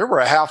there were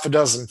a half a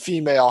dozen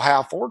female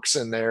half-orcs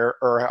in there,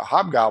 or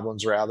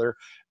hobgoblins rather,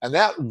 and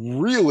that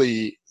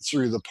really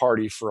threw the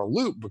party for a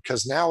loop,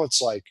 because now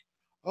it's like,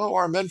 oh,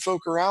 our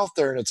menfolk are out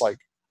there, and it's like,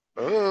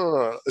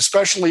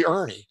 especially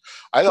Ernie.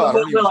 I thought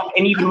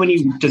and even when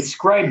you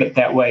describe it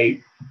that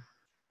way,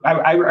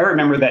 I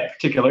remember that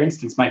particular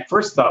instance. My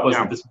first thought was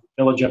that this was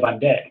a village of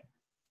undead.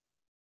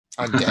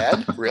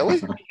 Undead? Really?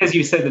 Because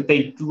you said that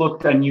they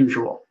looked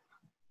unusual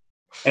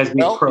as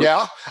we approached.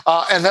 Yeah,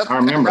 and that, I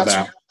remember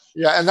that.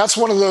 Yeah, and that's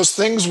one of those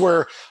things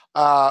where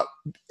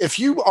if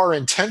you are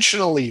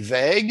intentionally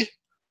vague,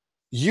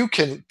 you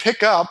can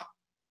pick up,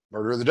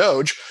 Murder of the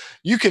Doge,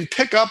 you can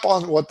pick up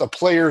on what the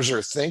players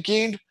are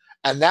thinking,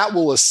 and that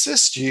will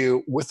assist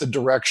you with the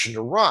direction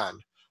to run.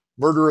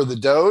 Murder of the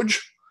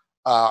Doge,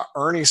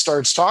 Ernie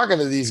starts talking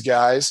to these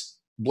guys,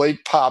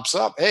 Blake pops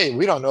up, hey,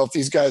 we don't know if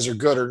these guys are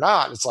good or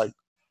not. It's like,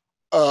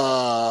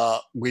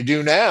 we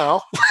do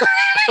now.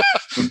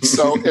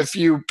 So if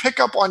you pick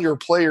up on your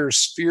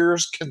players'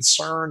 fears,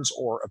 concerns,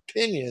 or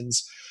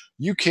opinions,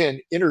 you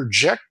can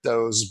interject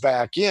those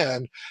back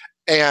in.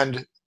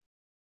 And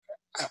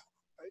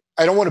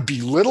I don't want to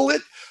belittle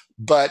it,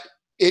 but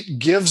it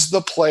gives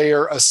the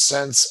player a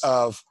sense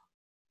of,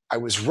 I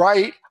was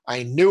right,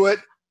 I knew it,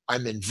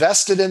 I'm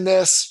invested in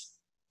this,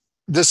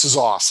 this is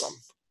awesome.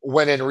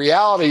 When in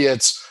reality,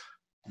 it's,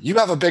 you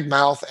have a big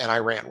mouth and I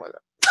ran with it.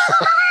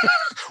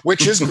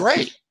 Which is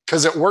great,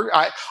 because it worked.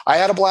 I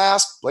had a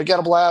blast, Blake had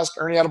a blast,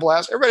 Ernie had a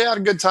blast, everybody had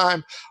a good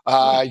time.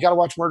 You got to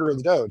watch Murder of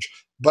the Doge.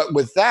 But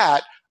with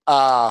that,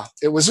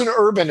 it was an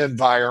urban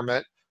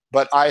environment,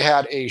 but I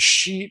had a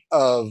sheet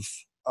of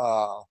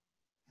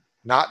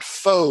not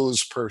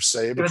foes per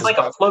se. It was like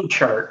a flow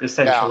chart,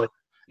 essentially.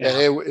 Yeah.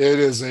 And it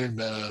is a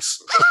mess.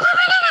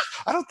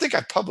 I don't think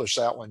I published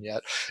that one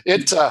yet.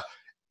 It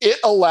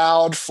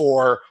allowed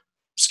for,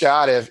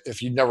 Scott,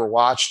 if you'd never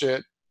watched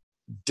it,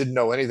 didn't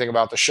know anything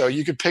about the show,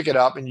 you could pick it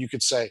up and you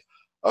could say,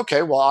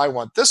 okay, well, I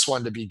want this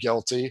one to be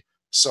guilty,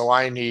 so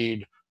I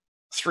need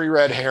 3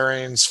 red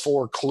herrings,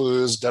 4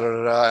 clues,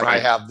 and I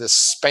have this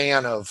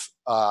span of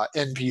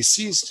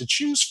NPCs to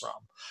choose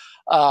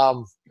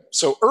from.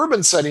 So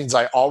urban settings,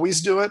 I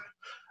always do it,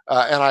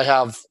 and I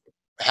have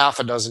half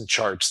a dozen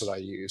charts that I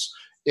use.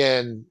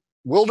 In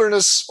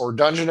wilderness or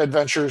dungeon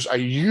adventures, I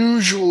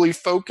usually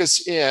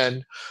focus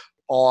in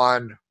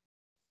on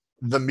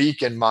the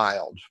meek and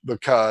mild,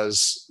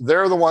 because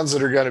they're the ones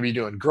that are going to be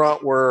doing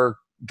grunt work,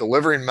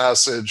 delivering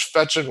message,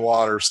 fetching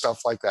water,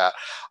 stuff like that.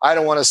 I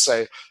don't want to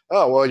say,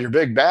 oh, well, your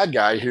big bad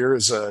guy here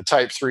is a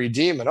type 3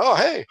 demon. Oh,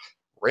 hey,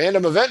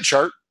 random event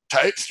chart,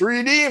 type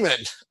 3 demon.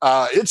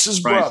 It's his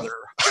brother.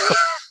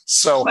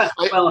 So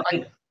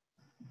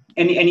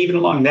and even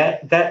along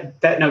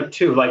that note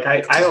too, like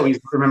I always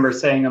remember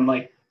saying, I'm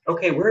like,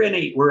 okay, we're in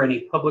a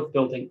public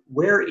building.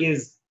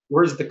 Where's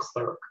the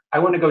clerk? I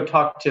want to go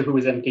talk to who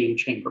is emptying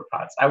chamber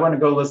pots. I want to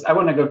go listen. I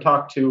want to go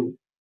talk to.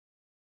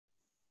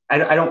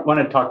 I don't want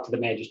to talk to the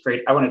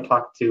magistrate. I want to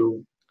talk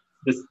to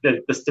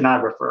the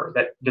stenographer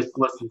that just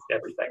listens to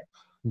everything.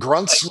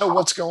 Grunts know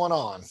what's going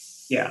on.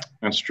 Yeah,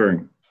 that's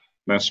true.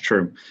 That's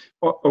true.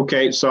 Well,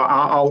 okay, so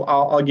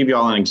I'll give you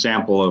all an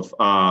example of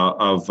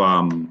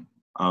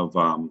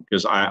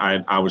because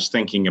I was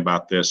thinking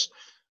about this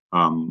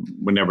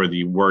whenever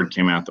the word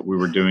came out that we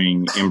were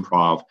doing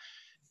improv.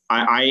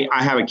 I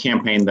have a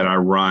campaign that I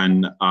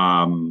run,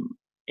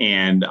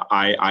 and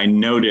I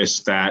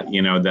noticed that,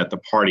 that the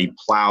party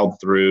plowed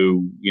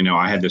through,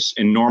 I had this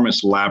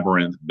enormous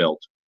labyrinth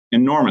built,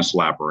 enormous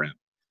labyrinth.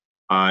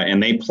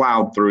 and they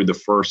plowed through the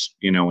first,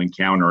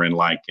 encounter in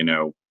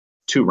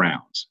 2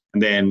 rounds.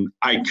 And then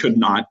I could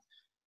not,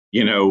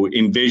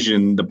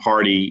 envision the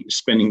party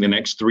spending the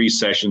next 3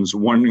 sessions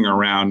wandering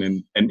around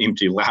in an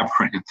empty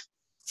labyrinth.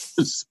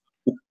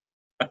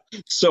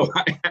 So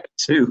I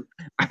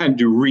had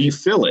to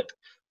refill it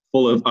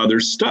full of other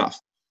stuff.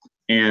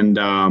 And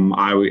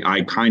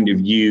I kind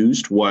of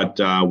used what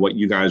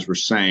you guys were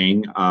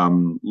saying,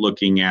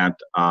 looking at,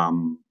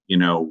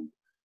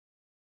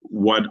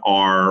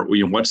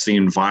 what's the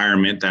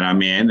environment that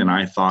I'm in. And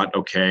I thought,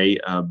 okay,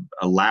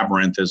 a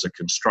labyrinth is a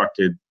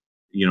constructed,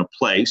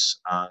 place.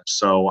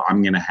 So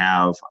I'm going to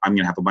have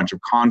a bunch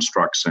of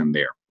constructs in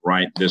there,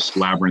 right? This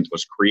labyrinth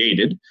was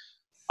created.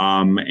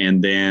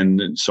 And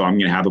then, so I'm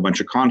going to have a bunch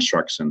of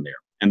constructs in there.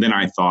 And then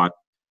I thought,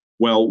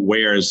 well,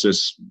 where is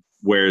this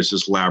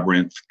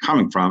labyrinth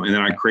coming from? And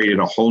then I created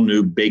a whole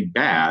new big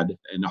bad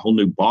and a whole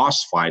new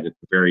boss fight at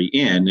the very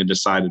end, and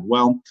decided,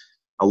 well,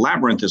 a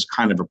labyrinth is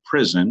kind of a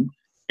prison.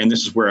 And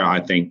this is where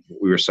I think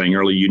we were saying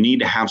earlier, you need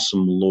to have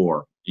some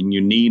lore, and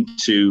you need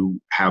to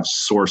have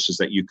sources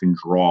that you can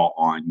draw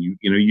on.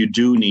 You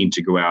do need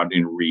to go out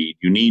and read.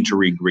 You need to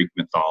read Greek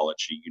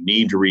mythology. You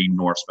need to read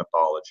Norse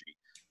mythology,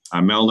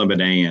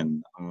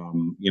 Melnibonéan,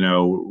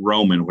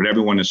 Roman, whatever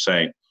you want to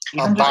say.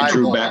 A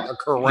Bible, a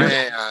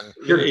Quran.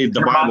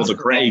 The Bible, the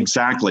Quran,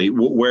 exactly.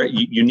 Where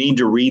you need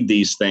to read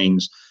these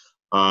things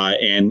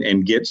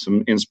and get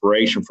some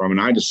inspiration from.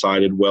 And I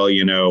decided, well,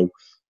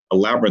 a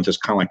labyrinth is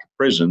kind of like a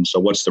prison. So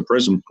what's the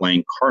prison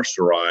plane?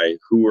 Carceri.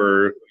 Who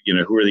are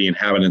the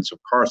inhabitants of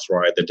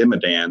Carceri? The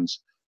Dimidans.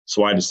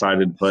 So I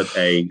decided to put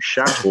a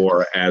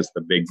Shator as the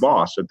big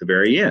boss at the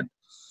very end.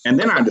 And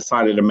then I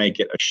decided to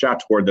make it a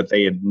Shator that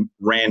they had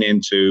ran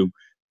into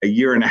a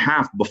year and a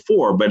half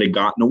before, but had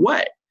gotten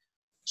away.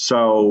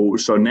 So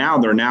now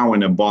they're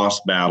in a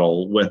boss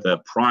battle with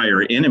a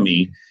prior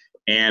enemy,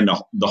 and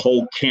the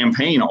whole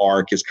campaign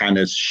arc is kind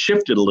of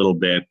shifted a little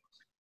bit,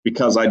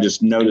 because I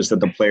just noticed that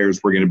the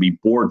players were going to be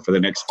bored for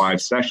the next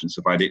 5 sessions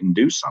if I didn't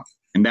do something.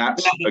 And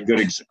that's a good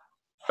example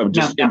of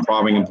just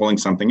improving and pulling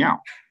something out.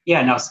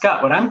 Yeah. Now,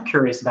 Scott, what I'm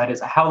curious about is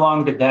how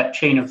long did that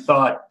chain of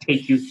thought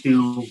take you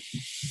to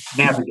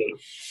navigate?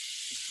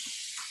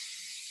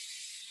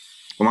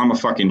 Well, I'm a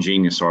fucking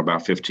genius, so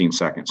about 15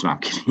 seconds. No,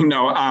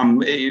 I'm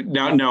kidding.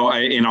 No,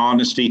 in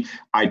honesty,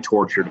 I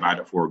tortured about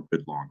it for a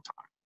good long time.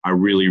 I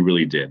really,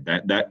 really did.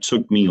 That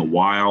took me a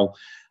while.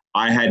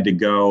 I had to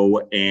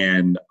go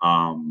and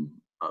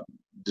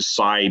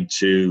decide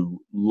to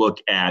look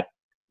at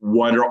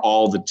what are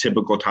all the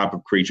typical type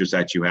of creatures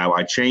that you have.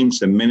 I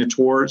changed the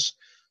Minotaurs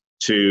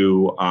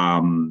to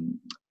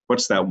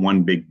what's that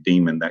one big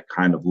demon that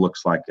kind of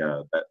looks like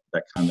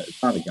that kind of,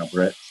 it's not a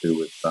Gabret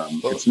too.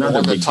 It's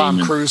another big Tom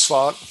demon. Cruise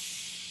fought.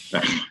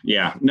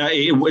 Yeah, no,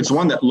 it's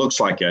one that looks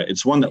like a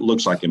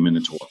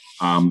Minotaur.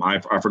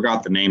 I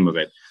forgot the name of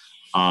it.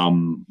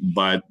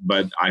 But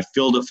I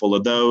filled it full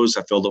of those.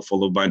 I filled it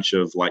full of a bunch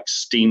of like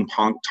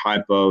steampunk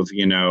type of,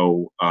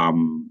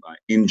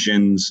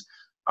 engines,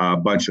 a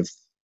bunch of,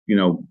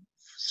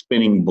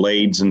 spinning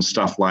blades and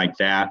stuff like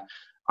that.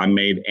 I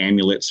made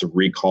amulets of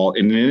recall,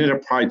 and it ended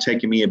up probably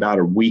taking me about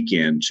a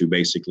weekend to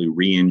basically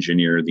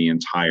re-engineer the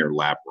entire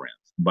labyrinth.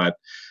 But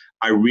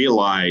I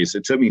realized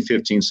it took me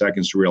 15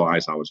 seconds to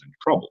realize I was in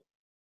trouble.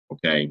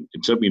 Okay.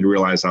 It took me to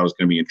realize I was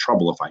going to be in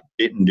trouble if I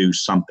didn't do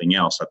something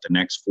else, that the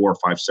next 4 or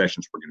 5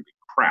 sessions were going to be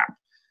crap.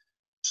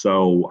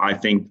 So I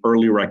think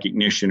early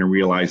recognition and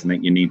realizing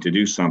that you need to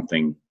do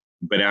something.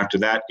 But after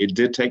that, it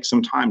did take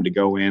some time to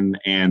go in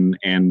and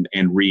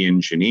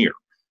re-engineer,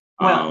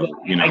 how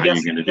you're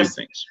going to do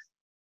things.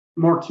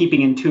 More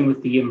keeping in tune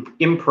with the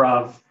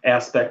improv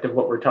aspect of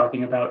what we're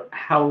talking about.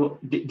 How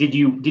did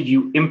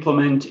you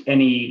implement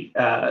any,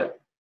 I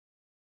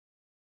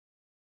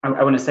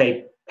want to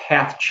say,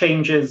 path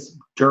changes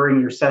during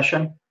your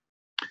session?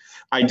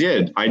 I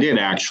did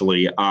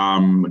actually.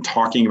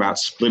 Talking about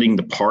splitting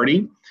the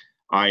party,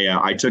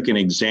 I took an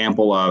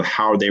example of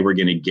how they were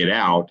going to get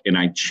out, and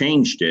I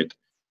changed it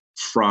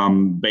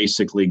from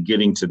basically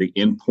getting to the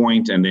end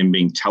point and then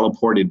being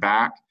teleported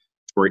back,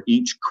 where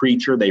each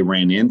creature they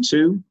ran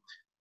into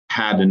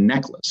had a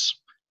necklace.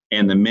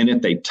 And the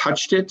minute they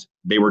touched it,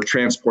 they were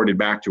transported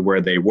back to where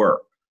they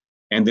were.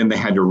 And then they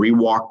had to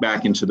re-walk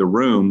back into the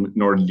room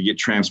in order to get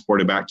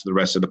transported back to the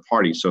rest of the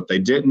party. So if they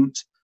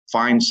didn't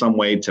find some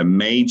way to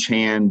mage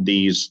hand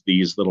these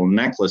little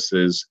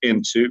necklaces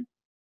into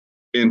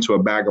a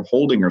bag of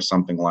holding or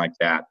something like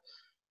that,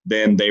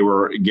 then they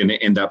were going to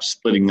end up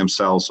splitting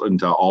themselves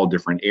into all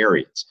different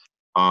areas.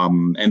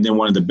 And then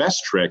one of the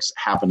best tricks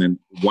happened in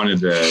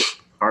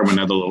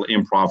another little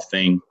improv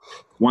thing.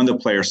 One of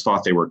the players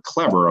thought they were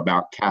clever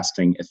about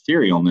casting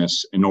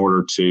etherealness in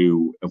order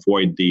to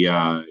avoid the,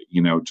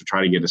 to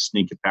try to get a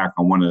sneak attack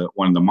on one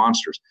of the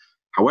monsters.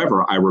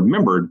 However, I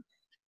remembered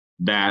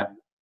that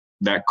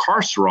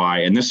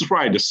Carceri, and this is where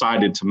I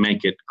decided to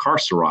make it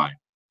Carceri,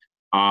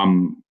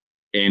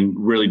 and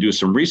really do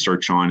some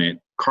research on it.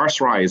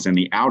 Carceri is in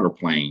the outer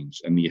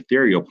planes, and the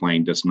ethereal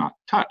plane does not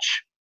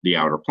touch the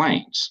outer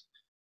planes.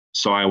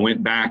 So I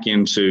went back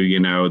into,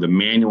 the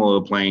manual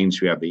of the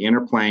planes. You have the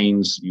inner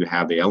planes, you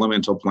have the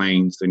elemental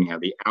planes, then you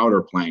have the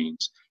outer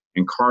planes.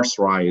 And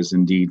Carcerai is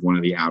indeed one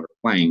of the outer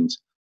planes.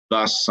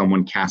 Thus,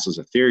 someone casts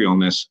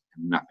etherealness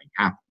and nothing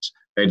happens.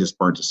 They just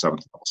burnt a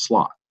 7th level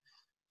slot.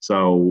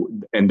 So,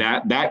 and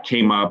that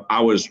came up.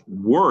 I was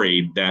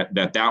worried that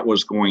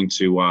was going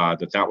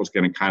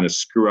to kind of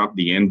screw up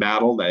the end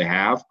battle they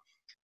have.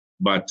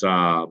 But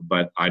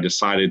I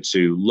decided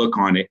to look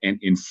on it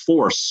and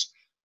enforce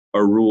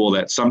a rule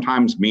that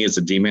sometimes me as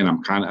a DM,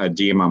 I'm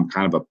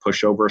kind of a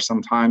pushover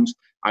sometimes.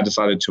 I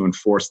decided to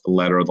enforce the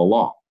letter of the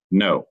law.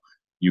 No,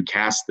 you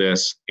cast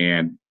this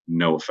and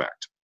no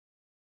effect.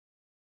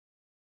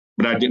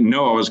 But I didn't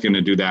know I was going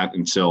to do that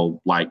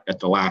until like at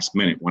the last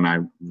minute when I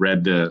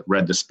read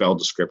the spell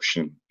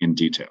description in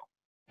detail.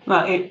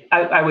 Well,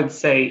 I would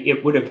say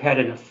it would have had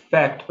an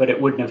effect, but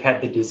it wouldn't have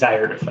had the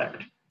desired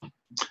effect.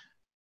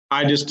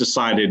 I just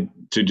decided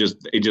it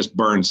just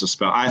burns the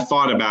spell. I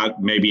thought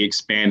about maybe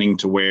expanding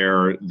to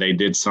where they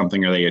did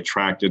something or they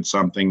attracted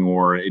something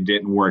or it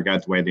didn't work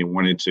out the way they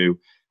wanted to.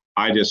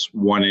 I just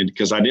wanted,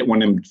 because I didn't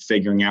want them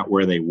figuring out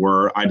where they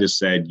were. I just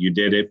said, you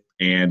did it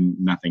and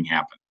nothing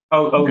happened.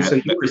 So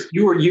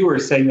you were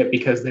saying that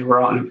because they were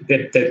on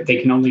that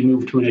they can only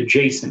move to an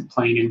adjacent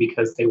plane, and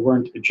because they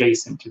weren't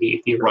adjacent to the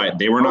ethereal. Right,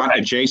 they were not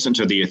adjacent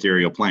to the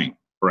ethereal plane.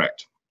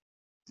 Correct.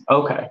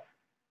 Okay.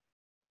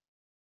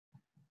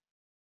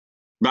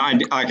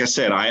 But like I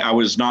said, I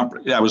was not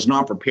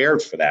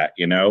prepared for that.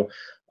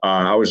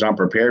 I was not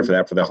prepared for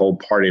that, for the whole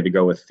party to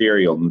go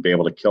ethereal and be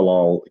able to kill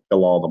all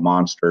the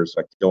monsters,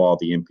 kill all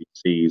the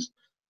NPCs,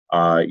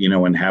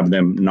 and have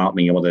them not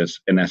being able to,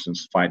 in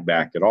essence, fight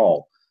back at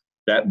all.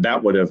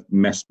 That would have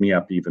messed me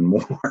up even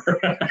more,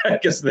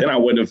 because then I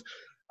wouldn't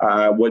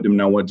have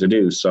known what to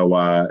do. So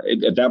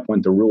at that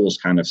point, the rules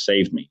kind of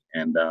saved me,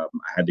 and I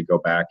had to go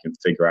back and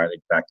figure out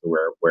exactly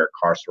where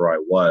Carcerai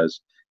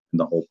was in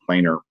the whole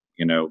planar,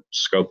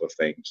 scope of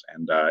things,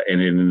 and it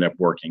ended up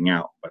working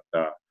out.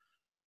 But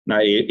now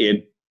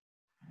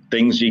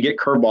things, you get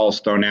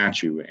curveballs thrown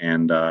at you,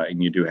 and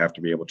you do have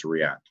to be able to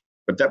react.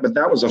 But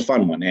that was a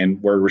fun one, and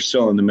we're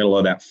still in the middle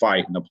of that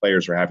fight, and the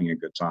players are having a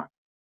good time.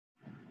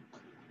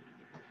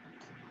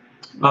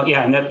 Well,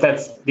 yeah, and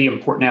that's the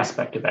important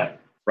aspect of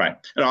that. Right.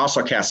 And I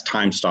also cast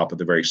Time Stop at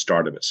the very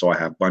start of it. So I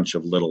have a bunch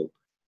of little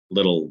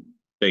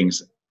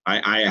things.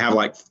 I have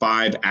like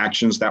 5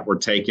 actions that were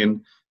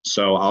taken.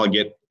 So I'll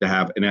get to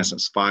have, in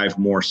essence, 5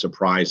 more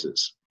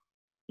surprises,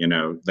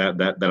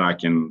 that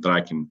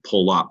I can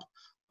pull up.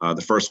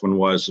 The first one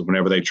was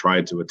whenever they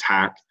tried to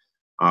attack,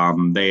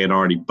 they had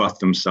already buffed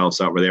themselves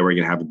up where they were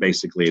going to have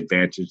basically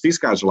advantage. These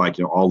guys are like,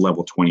 all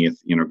level 20th,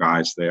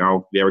 guys. They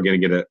were going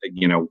to get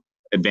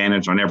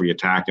advantage on every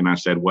attack, and I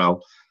said,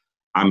 well,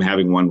 I'm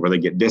having one where they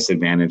get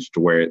disadvantaged to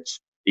where it's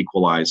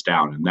equalized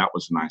out, and that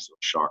was a nice little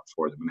shock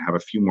for them, and have a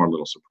few more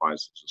little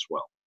surprises as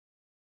well.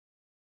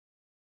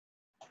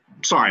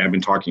 Sorry, I've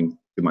been talking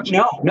too much.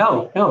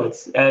 No.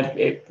 It's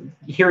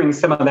hearing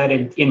some of that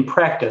in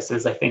practice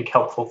is, I think,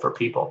 helpful for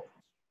people.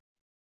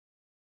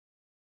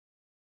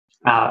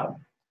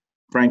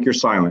 Frank, you're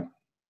silent.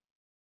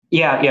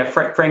 Yeah.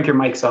 Frank, your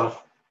mic's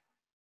off.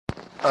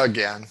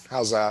 Again,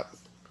 how's that?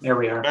 There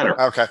we are.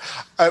 Better. Okay.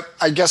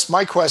 I guess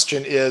my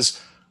question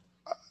is,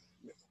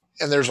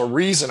 and there's a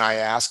reason I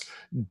ask,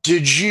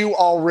 did you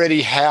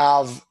already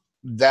have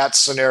that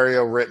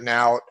scenario written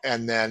out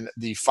and then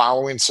the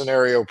following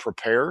scenario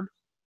prepared?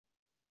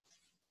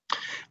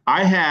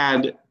 I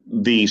had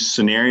the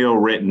scenario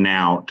written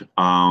out,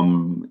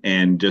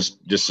 and just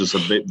as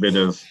a bit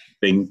of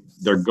thing,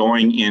 they're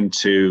going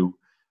into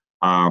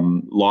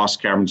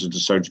Lost Caverns of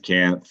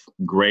Desojicanth,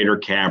 Greater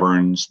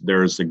Caverns.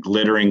 There's a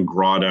glittering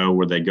grotto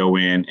where they go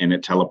in, and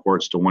it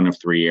teleports to one of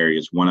 3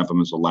 areas. One of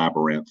them is a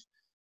labyrinth,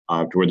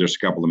 to where there's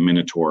a couple of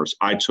minotaurs.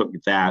 I took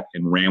that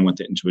and ran with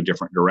it into a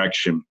different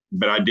direction,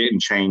 but I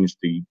didn't change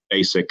the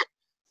basic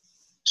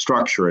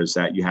structure. Is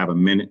that you have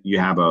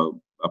a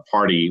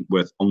party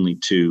with only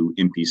 2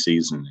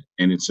 NPCs in it,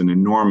 and it's an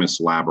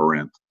enormous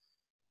labyrinth.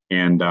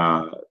 And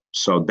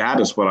so that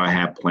is what I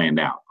have planned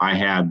out.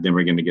 They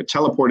were going to get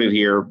teleported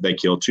here. They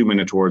killed 2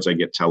 minotaurs. They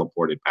get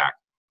teleported back.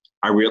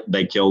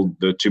 They killed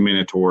the 2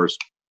 minotaurs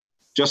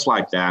just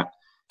like that.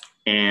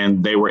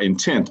 And they were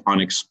intent on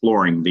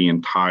exploring the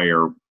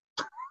entire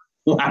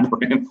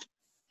labyrinth,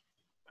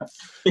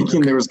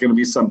 thinking there was going to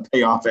be some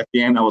payoff at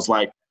the end. I was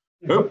like,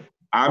 oh,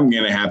 I'm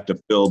going to have to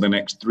fill the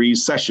next 3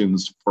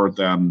 sessions for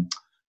them.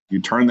 You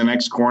turn the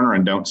next corner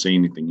and don't see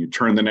anything. You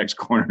turn the next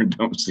corner and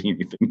don't see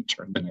anything. You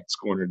turn the next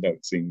corner and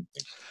don't see anything.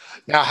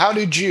 Now, how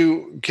did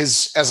you,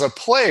 because as a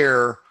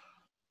player,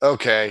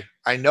 okay,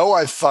 I know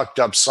I fucked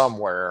up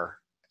somewhere,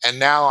 and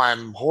now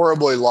I'm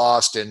horribly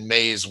lost in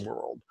Maze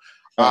World.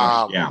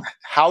 Yeah.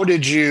 How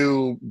did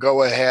you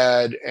go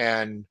ahead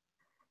and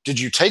did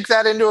you take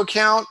that into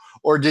account,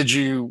 or did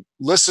you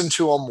listen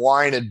to them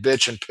whine and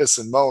bitch and piss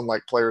and moan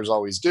like players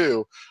always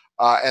do,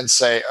 and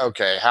say,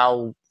 okay,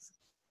 how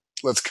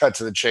let's cut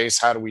to the chase.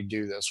 How do we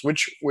do this?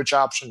 Which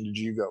option did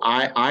you go with?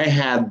 I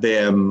had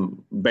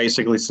them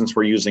basically, since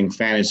we're using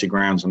Fantasy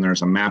Grounds and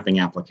there's a mapping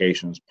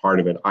application as part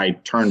of it, I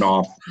turned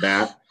off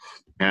that,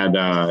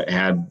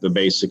 had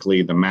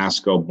basically the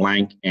mask go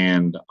blank,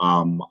 and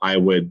I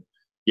would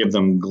give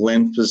them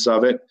glimpses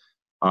of it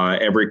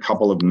every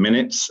couple of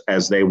minutes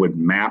as they would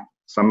map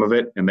some of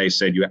it. And they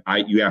said,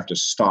 you have to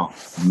stop,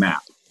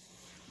 map.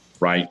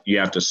 Right? You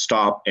have to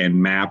stop and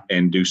map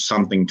and do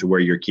something to where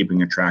you're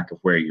keeping a track of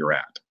where you're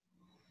at.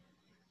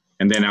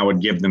 And then I would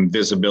give them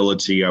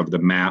visibility of the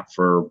map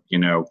for,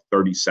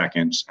 30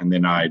 seconds. And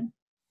then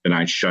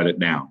I'd shut it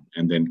down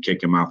and then kick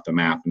them off the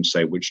map and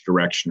say, which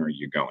direction are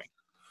you going?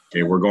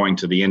 Okay, we're going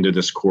to the end of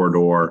this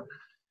corridor.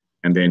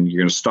 And then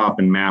you're going to stop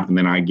and map. And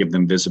then I give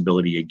them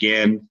visibility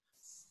again.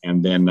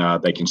 And then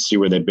they can see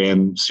where they've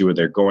been, see where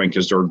they're going,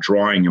 because they're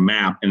drawing a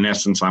map. In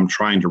essence, I'm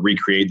trying to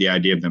recreate the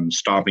idea of them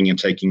stopping and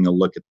taking a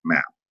look at the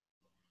map.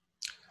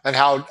 And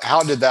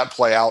how did that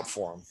play out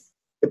for them?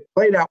 It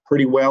played out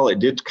pretty well. It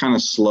did kind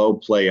of slow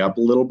play up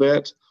a little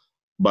bit,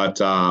 but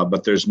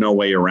there's no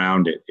way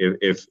around it.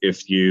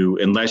 If you,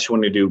 unless you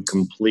want to do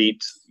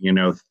complete,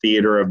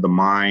 theater of the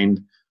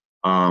mind,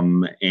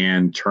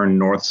 and turn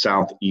north,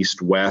 south,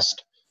 east,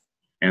 west,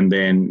 and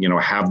then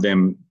have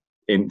them.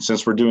 And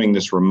since we're doing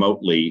this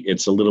remotely,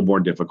 it's a little more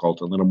difficult,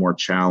 a little more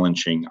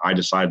challenging. I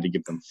decided to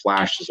give them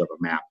flashes of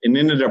a map. It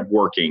ended up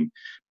working,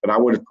 but I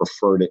would have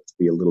preferred it to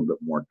be a little bit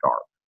more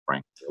dark,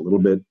 frankly, a little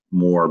bit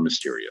more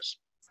mysterious.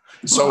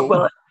 So,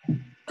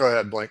 go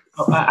ahead, Blake.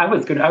 I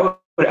was good. I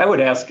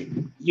would ask,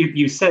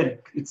 you said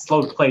it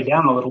slowed play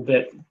down a little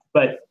bit,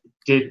 but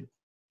did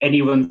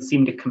anyone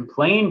seem to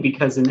complain?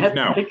 Because in that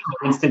particular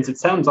instance, it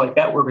sounds like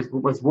that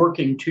was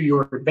working to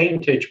your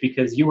advantage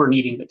because you were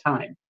needing the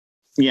time.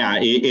 Yeah,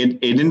 it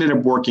ended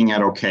up working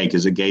out okay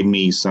because it gave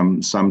me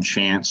some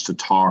chance to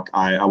talk.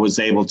 I was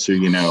able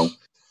to,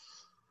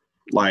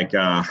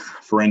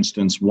 for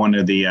instance, one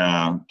of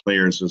the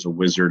players is a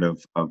wizard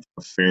of a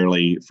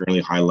fairly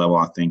high level,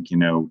 I think,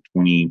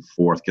 24th,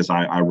 because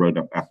I wrote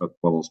up epic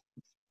levels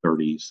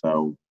 30.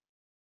 So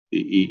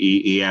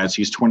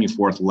he's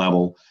 24th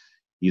level.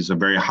 He's a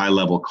very high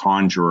level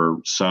conjurer.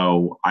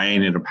 So I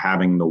ended up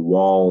having the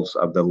walls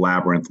of the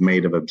labyrinth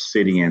made of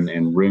obsidian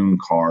and rune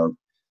carved.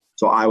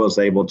 So I was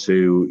able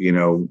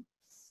to,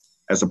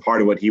 as a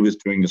part of what he was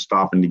doing to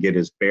stop and to get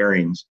his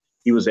bearings,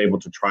 he was able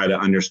to try to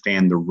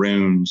understand the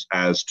runes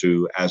as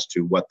to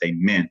what they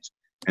meant.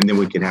 And then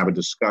we could have a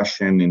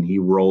discussion, and he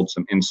rolled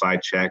some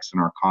insight checks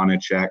and arcana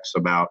checks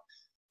about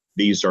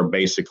these are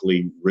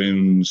basically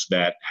runes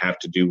that have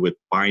to do with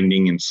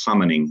binding and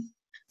summoning.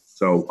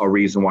 So a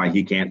reason why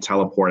he can't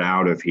teleport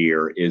out of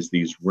here is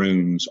these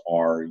runes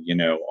are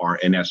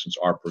in essence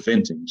are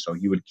preventing. So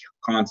he would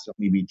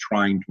constantly be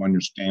trying to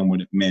understand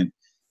what it meant.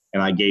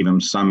 And I gave him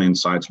some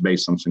insights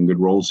based on some good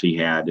rolls he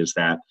had, is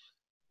that,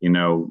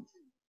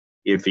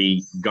 if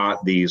he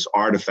got these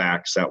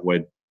artifacts that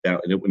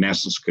in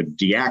essence could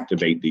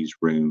deactivate these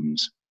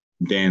runes,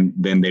 then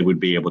they would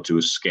be able to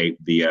escape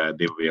the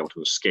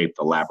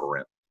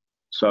labyrinth.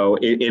 So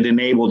it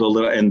enabled a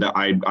little, and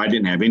I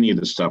didn't have any of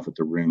the stuff with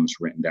the runes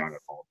written down at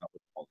all. That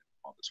was all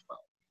involved as well.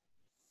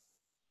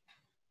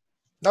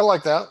 I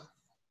like that.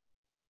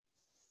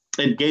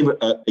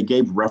 It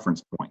gave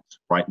reference points,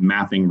 right?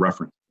 Mapping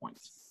reference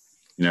points.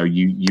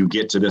 You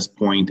get to this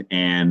point,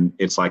 and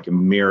it's like a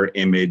mirror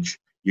image.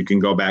 You can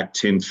go back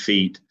 10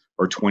 feet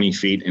or 20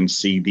 feet and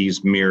see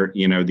these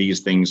these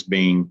things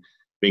being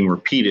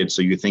repeated.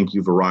 So you think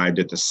you've arrived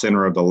at the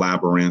center of the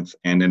labyrinth,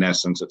 and in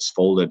essence, it's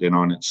folded in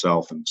on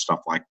itself and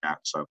stuff like that.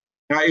 So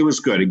it was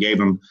good. It gave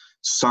them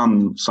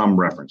some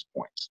reference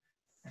points.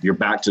 You're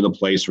back to the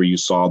place where you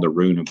saw the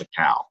rune of the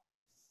cow,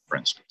 for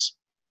instance.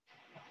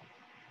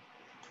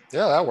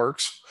 Yeah, that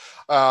works.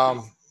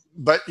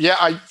 But yeah,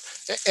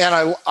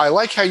 I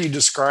like how you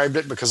described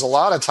it, because a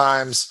lot of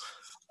times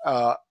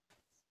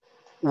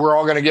we're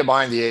all going to get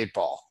behind the 8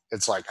 ball.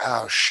 It's like,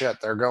 oh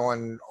shit, they're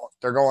going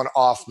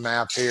off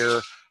map here.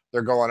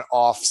 They're going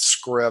off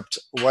script.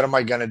 What am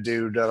I going to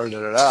do? Da, da,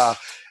 da, da.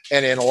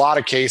 And in a lot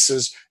of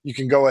cases, you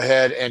can go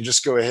ahead and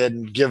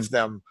give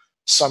them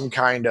some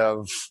kind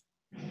of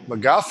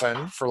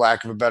MacGuffin, for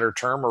lack of a better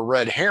term, or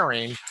red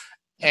herring,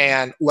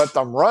 and let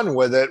them run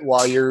with it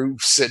while you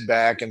sit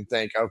back and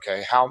think,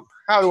 okay, how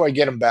do I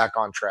get them back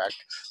on track?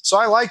 So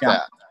I like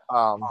that,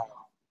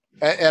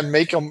 and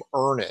make them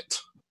earn it,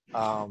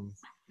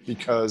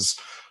 because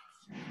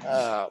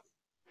I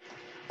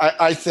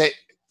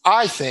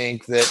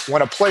think that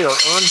when a player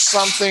earns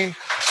something,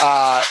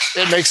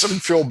 it makes them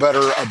feel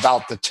better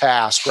about the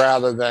task,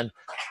 rather than,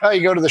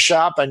 you go to the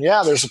shop and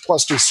there's a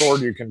 +2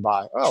 sword you can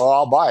buy. Oh, well,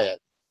 I'll buy it.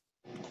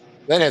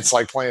 Then it's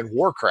like playing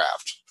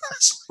Warcraft.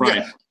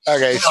 Right.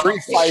 Okay,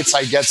 3 fights,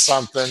 I get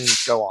something,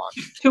 go on.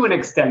 To an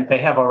extent, they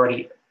have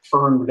already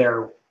earned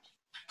their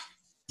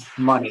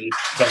money.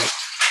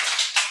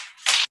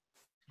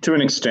 To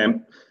an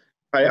extent.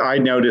 I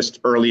noticed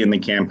early in the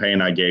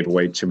campaign I gave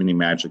away too many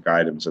magic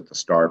items at the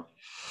start,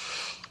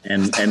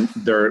 and they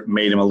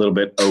made them a little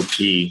bit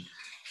OP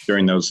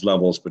during those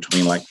levels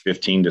between like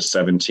 15 to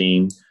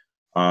 17.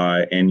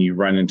 and you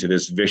run into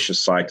this vicious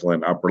cycle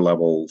in upper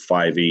level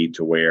 5e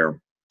to where,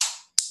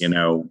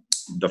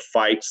 the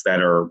fights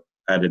that are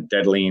at a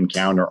deadly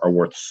encounter are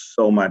worth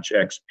so much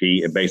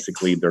XP, and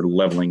basically they're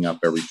leveling up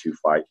every 2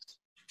 fights,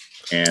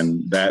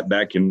 and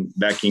that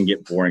can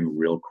get boring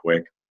real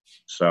quick.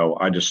 So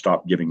I just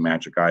stopped giving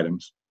magic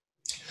items.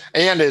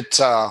 And it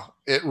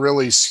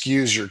really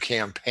skews your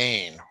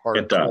campaign hardcore.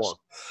 It does.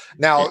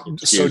 Now,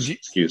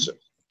 Excuse it.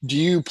 Do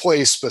you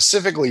play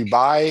specifically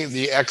by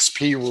the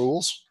XP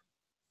rules?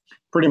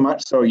 Pretty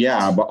much so,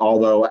 yeah. But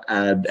although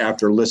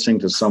after listening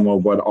to some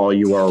of what all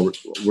you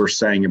were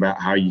saying about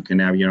how you can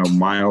have,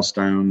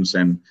 milestones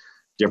and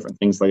different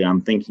things like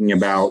I'm thinking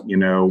about,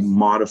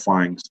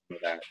 modifying some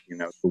of that,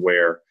 to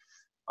where,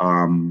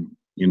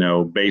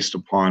 based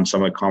upon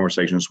some of the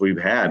conversations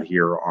we've had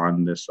here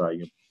on this,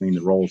 between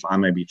the roles, I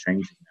may be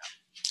changing that.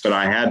 But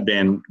I had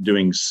been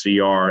doing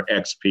CR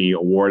XP,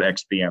 award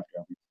XP after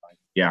every fight.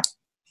 Yeah.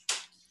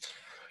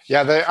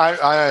 Yeah,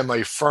 I am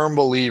a firm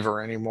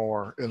believer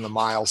anymore in the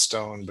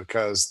milestone,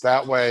 because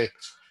that way,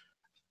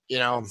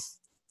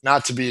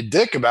 not to be a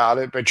dick about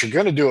it, but you're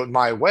going to do it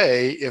my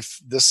way if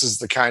this is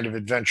the kind of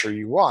adventure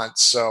you want.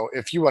 So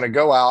if you want to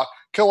go out,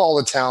 kill all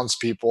the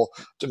townspeople,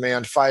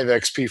 demand 5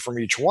 XP from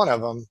each one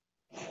of them,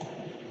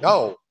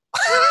 no.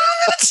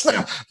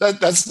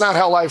 That's not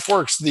how life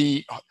works.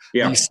 The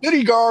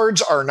city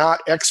guards are not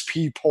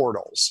XP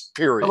portals,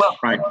 period. Well,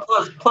 right.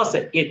 Plus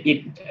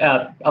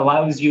it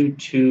allows you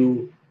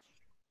to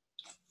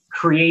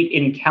create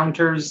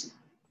encounters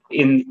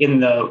in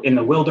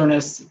the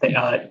wilderness,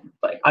 like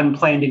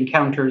unplanned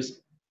encounters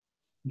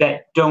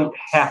that don't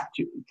have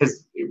to,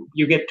 because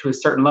you get to a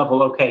certain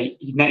level. Okay,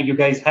 now you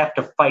guys have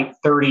to fight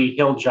 30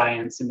 hill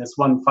giants in this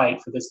one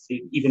fight for this to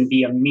even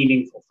be a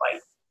meaningful fight.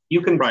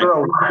 You can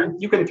throw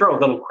a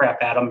little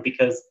crap at them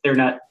because they're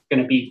not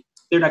going to be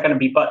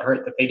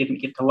butthurt that they didn't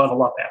get to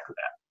level up after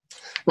that.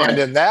 Right. And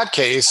in that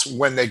case,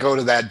 when they go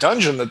to that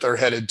dungeon that they're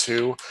headed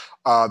to,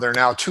 they're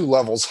now 2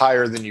 levels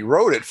higher than you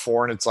wrote it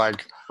for, and it's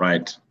like,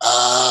 the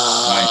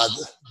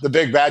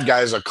big bad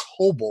guy is a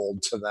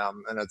kobold to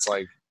them, and it's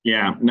like,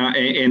 yeah, no,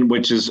 and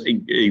which is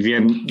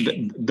again,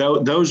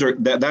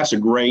 that's a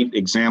great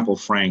example,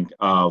 Frank,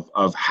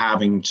 of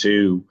having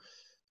to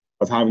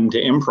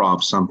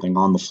improv something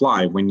on the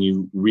fly when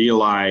you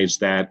realize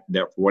that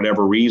for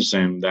whatever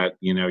reason that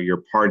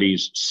your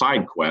party's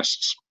side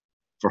quests,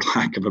 for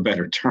lack of a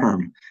better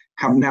term,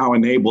 have now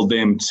enabled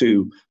them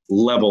to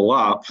level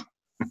up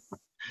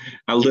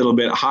a little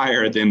bit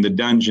higher than the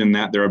dungeon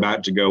that they're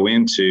about to go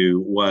into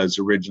was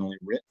originally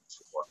written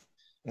for.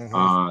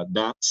 Mm-hmm.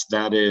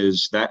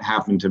 That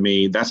happened to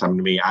me. That's happened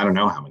to me. I don't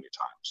know how many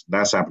times.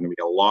 That's happened to me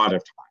a lot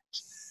of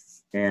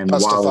times. And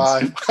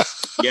Justify.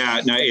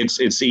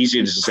 It's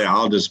easy to say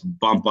I'll just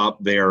bump up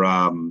their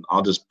XP.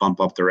 I'll just bump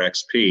up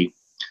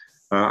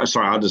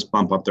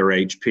their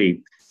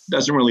HP.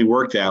 Doesn't really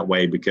work that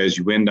way, because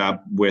you end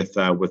up with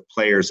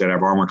players that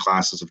have armor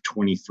classes of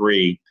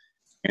 23,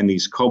 and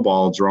these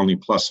kobolds are only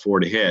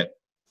 +4 to hit.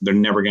 They're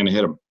never going to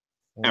hit them,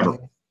 ever,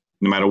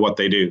 no matter what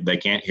they do. They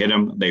can't hit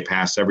them. They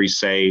pass every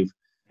save.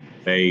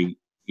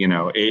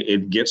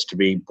 It gets to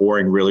be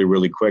boring really,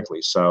 really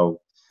quickly. So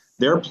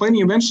there are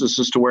plenty of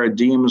instances to where a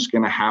DM is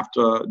going to have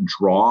to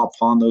draw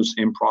upon those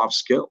improv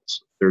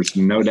skills. There's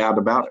no doubt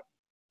about it.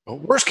 Well,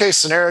 worst case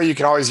scenario, you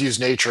can always use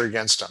nature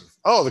against them.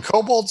 Oh, the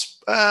kobolds,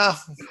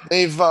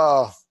 they've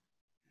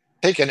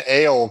taken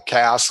ale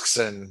casks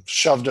and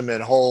shoved them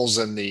in holes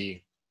in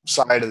the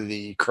side of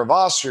the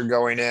crevasse you're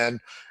going in,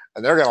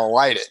 and they're going to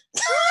light it.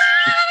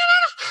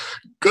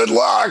 Good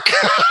luck.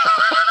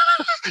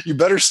 You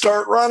better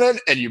start running,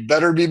 and you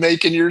better be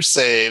making your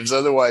saves.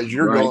 Otherwise,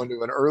 you're going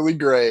to an early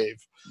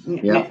grave.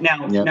 Yeah.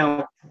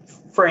 Now,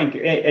 Frank,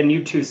 and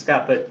you too,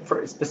 Scott, but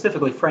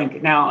specifically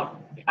Frank, now,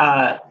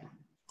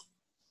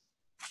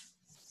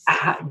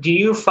 do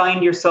you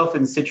find yourself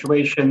in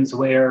situations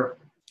where,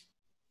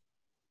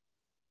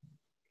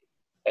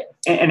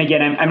 and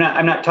again,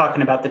 I'm not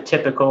talking about the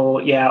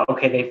typical,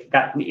 they've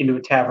gotten into a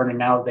tavern and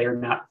now they're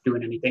not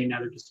doing anything. Now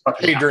they're just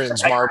fucking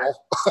Adrian's marble.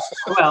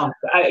 Well,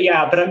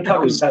 but I'm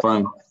talking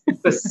about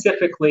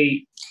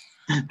specifically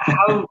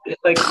how,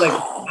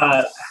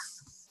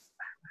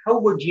 how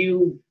would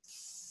you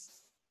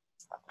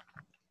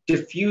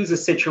diffuse a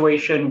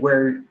situation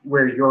where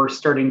you're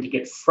starting to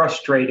get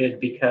frustrated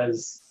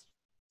because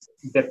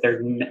that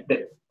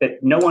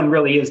no one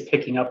really is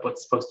picking up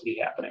what's supposed to be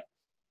happening?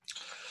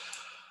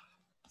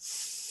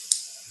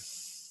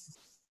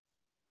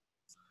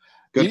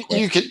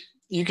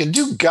 You can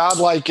do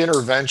godlike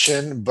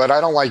intervention, but I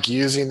don't like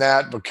using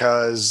that,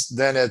 because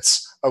then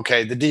it's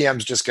okay. The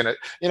DM's just gonna,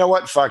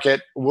 fuck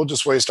it. We'll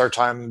just waste our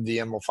time. The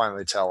DM will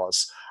finally tell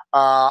us.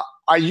 I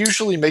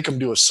usually make them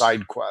do a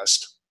side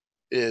quest.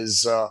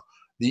 Is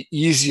the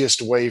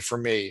easiest way for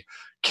me.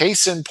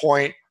 Case in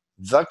point,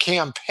 the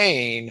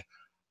campaign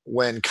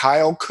when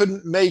Kyle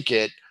couldn't make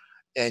it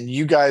and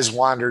you guys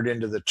wandered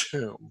into the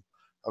tomb.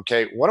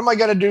 Okay, what am I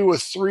going to do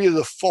with 3 of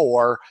the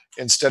 4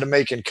 instead of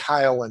making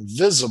Kyle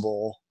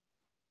invisible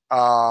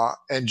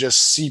and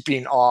just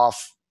seeping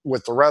off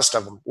with the rest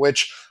of them,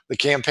 which the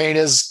campaign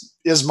is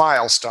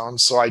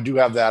milestones, so I do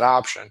have that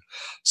option.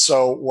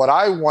 So what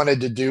I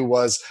wanted to do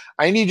was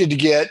I needed to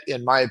get,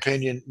 in my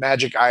opinion,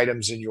 magic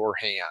items in your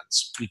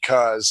hands,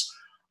 because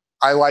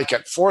I like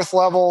at 4th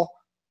level,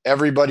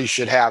 everybody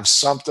should have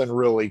something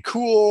really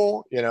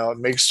cool. You know, it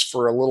makes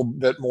for a little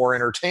bit more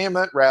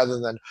entertainment rather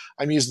than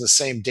I'm using the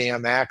same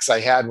damn axe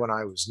I had when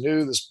I was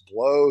new. This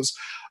blows.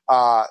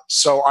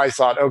 So I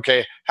thought,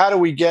 okay, how do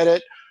we get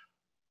it?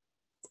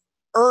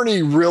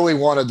 Ernie really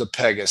wanted the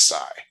Pegasi.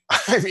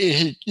 I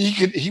mean,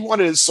 he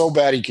wanted it so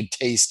bad he could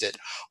taste it.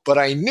 But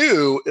I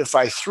knew if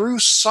I threw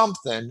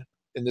something,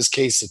 in this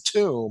case a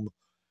tomb,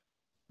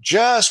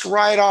 just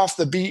right off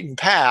the beaten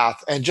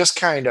path and just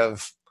kind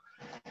of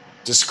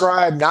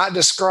describe, not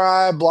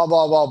describe, blah,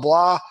 blah, blah,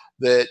 blah,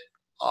 that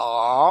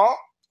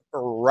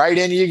right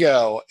in you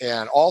go.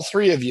 And all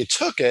 3 of you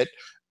took it.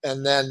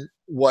 And then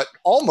what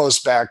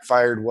almost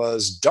backfired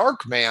was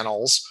Dark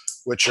Manals,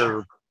 which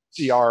are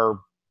CR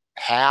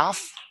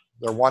half,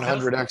 they're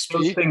 100 XP.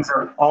 Those things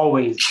are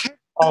always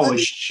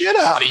shit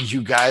out of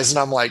you guys. And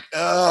I'm like,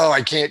 oh,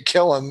 I can't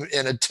kill him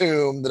in a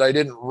tomb that I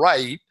didn't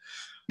write.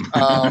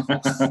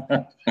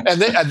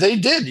 And they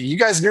did. You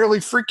guys nearly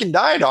freaking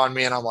died on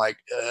me. And I'm like,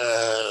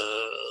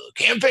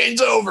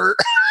 campaign's over.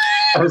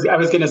 I was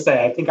going to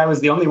say, I think I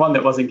was the only one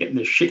that wasn't getting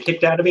the shit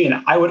kicked out of me,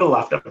 and I would have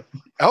left them.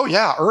 Oh,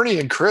 yeah. Ernie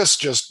and Chris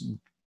just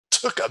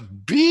took a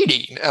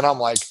beating. And I'm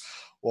like,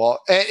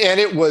 well, and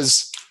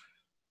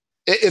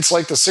it's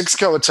like the 6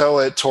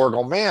 Koatoa at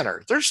Torgal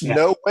Manor. There's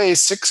no way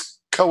 6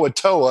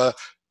 Koatoa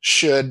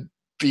should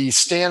be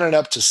standing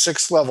up to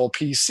 6th level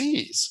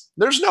PCs.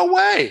 There's no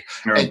way.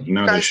 And you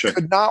guys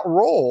could not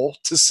roll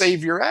to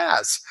save your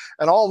ass.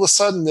 And all of a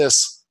sudden,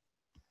 this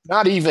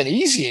not even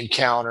easy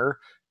encounter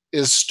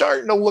is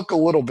starting to look a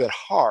little bit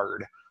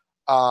hard.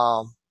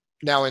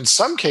 Now, in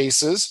some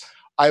cases,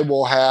 I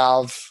will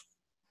have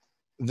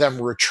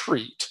them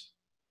retreat.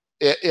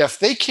 If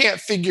they can't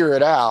figure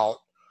it out,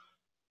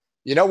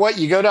 you know what?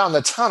 You go down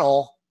the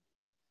tunnel,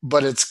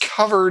 but it's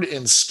covered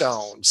in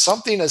stone.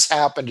 Something has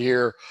happened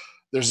here.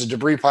 There's a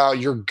debris pile.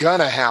 You're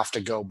going to have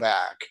to go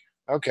back.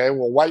 Okay,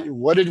 well,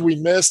 what did we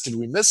miss? Did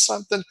we miss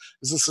something?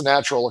 Is this a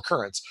natural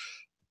occurrence?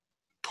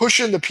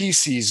 Pushing the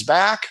PCs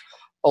back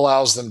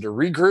allows them to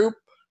regroup,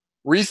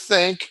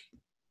 rethink,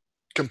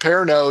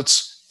 compare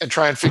notes, and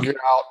try and figure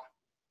out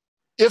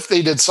if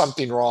they did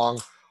something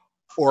wrong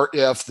or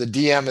if the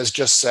DM has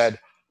just said,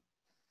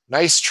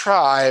 nice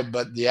try,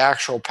 but the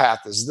actual path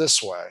is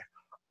this way.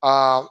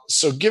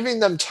 So giving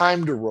them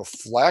time to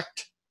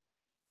reflect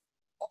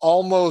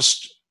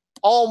almost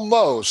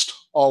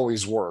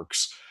always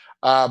works.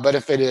 But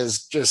if it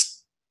is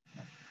just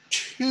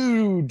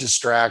too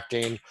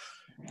distracting,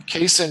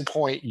 case in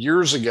point,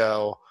 years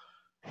ago,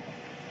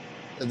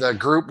 the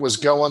group was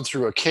going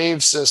through a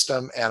cave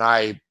system, and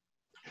I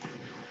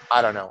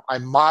don't know, I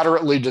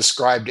moderately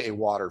described a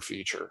water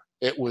feature.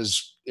 It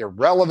was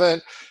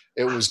irrelevant.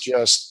 It was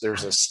just,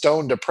 there's a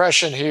stone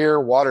depression here,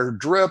 water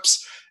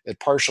drips, it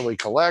partially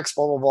collects,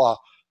 blah, blah, blah.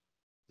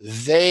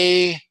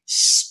 They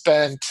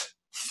spent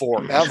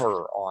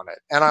forever on it.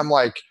 And I'm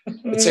like,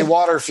 it's a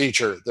water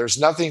feature. There's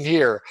nothing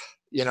here.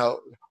 You know,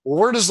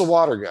 where does the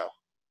water go?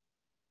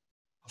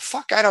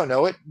 Fuck, I don't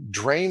know. It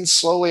drains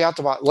slowly out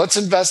the bottom. Let's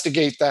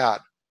investigate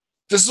that.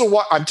 This is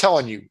what I'm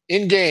telling you.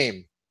 In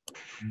game,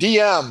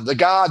 DM, the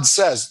god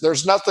says,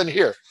 there's nothing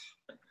here.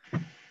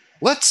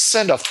 Let's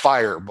send a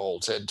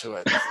firebolt into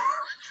it.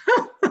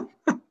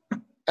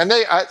 And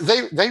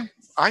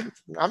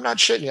I'm not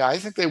shitting you. I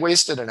think they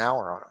wasted an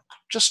hour on it,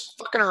 just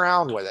fucking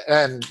around with it.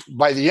 And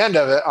by the end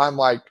of it, I'm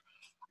like,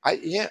 I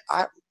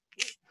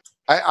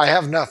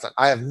have nothing.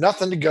 I have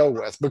nothing to go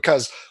with,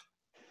 because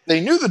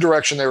they knew the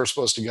direction they were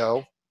supposed to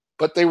go,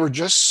 but they were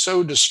just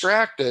so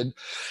distracted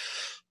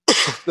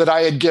that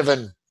I had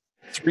given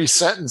 3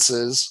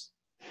 sentences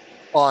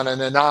on an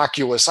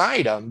innocuous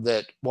item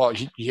that, well,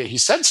 he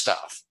said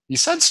stuff. He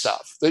said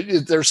stuff.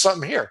 There's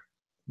something here.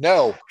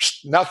 No,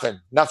 nothing.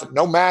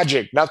 No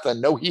magic,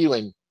 nothing, no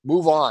healing.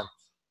 Move on.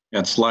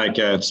 It's like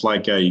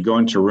you go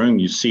into a room,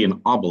 you see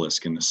an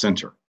obelisk in the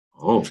center.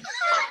 Oh.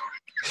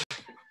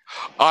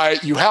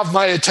 You have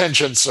my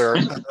attention, sir.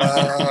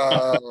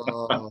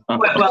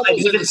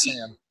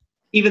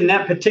 Even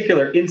that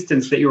particular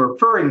instance that you're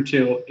referring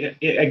to,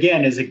 it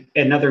again, is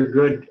another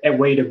good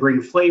way to bring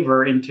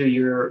flavor into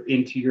your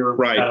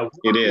right.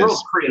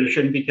 World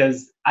creation,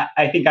 because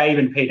I think I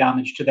even paid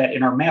homage to that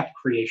in our map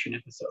creation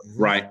episode.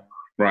 Right.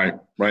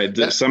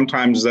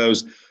 Sometimes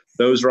those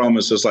are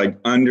almost just like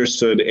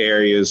understood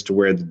areas to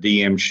where the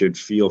DM should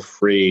feel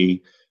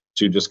free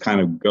to just kind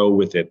of go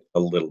with it a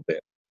little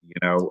bit, you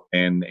know,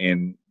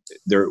 and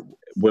there,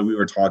 when we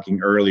were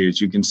talking earlier, is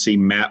you can see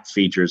map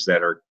features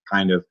that are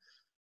kind of,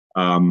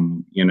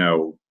 you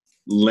know,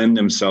 lend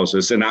themselves to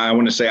this. And I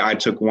want to say I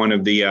took one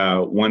of the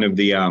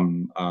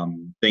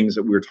things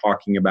that we were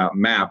talking about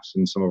maps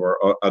in some of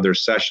our other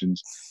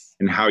sessions,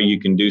 and how you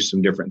can do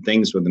some different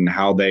things with them, and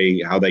how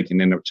they can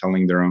end up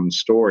telling their own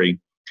story.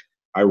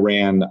 I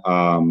ran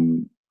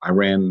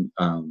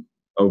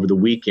over the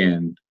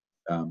weekend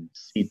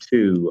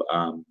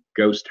C2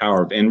 Ghost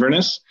Tower of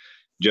Inverness,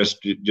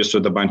 just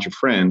with a bunch of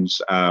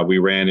friends. We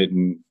ran it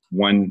in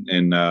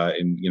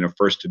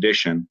first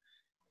edition,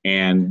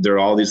 and there are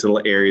all these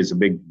little areas,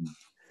 big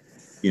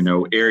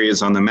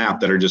areas on the map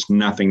that are just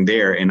nothing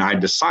there. And I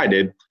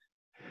decided,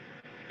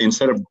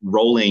 instead of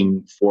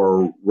rolling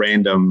for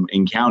random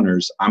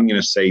encounters, I'm going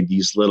to say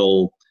these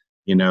little,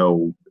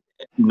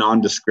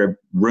 nondescript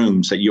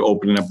rooms that you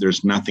open up,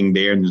 there's nothing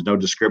there and there's no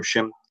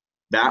description.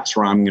 That's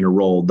where I'm going to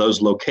roll.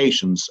 Those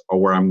locations are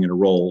where I'm going to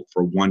roll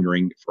for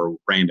wondering for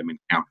random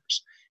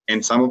encounters.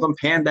 And some of them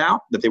panned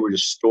out that they were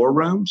just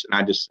storerooms. And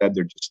I just said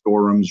they're just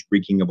storerooms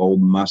reeking of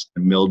old must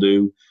and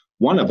mildew.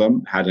 One of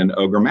them had an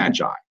ogre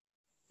magi.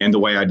 And the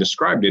way I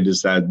described it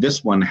is that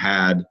this one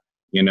had,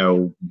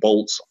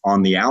 bolts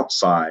on the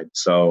outside.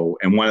 So,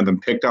 and one of them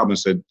picked up and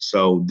said,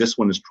 so this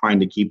one is trying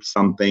to keep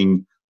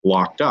something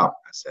locked up.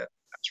 I said,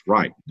 that's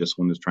right. This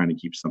one is trying to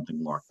keep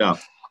something locked up.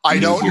 I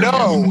don't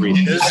know. Is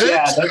it?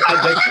 Yeah, that's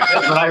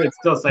what I would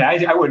still say.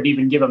 I wouldn't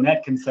even give them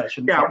that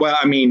concession. Yeah, well,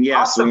 I mean,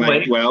 yes.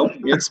 Well,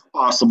 it's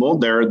possible.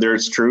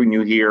 There's true. And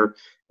you hear,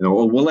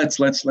 well, let's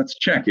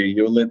check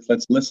it.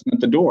 Let's listen at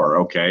the door.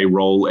 Okay,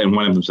 roll. And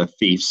one of them's a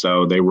thief,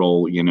 so they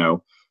roll.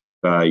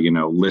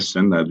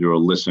 Listen. They do a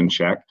listen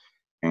check,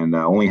 and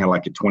only had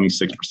like a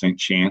 26%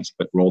 chance,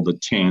 but rolled a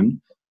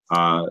 10.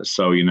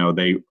 So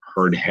they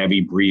heard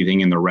heavy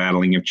breathing and the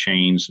rattling of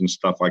chains and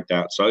stuff like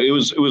that. So it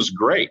was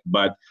great,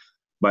 but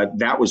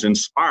that was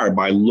inspired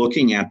by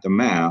looking at the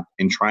map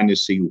and trying to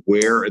see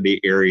where are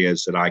the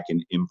areas that I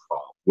can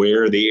improv,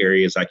 where are the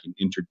areas I can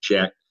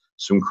interject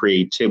some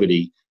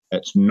creativity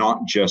that's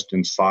not just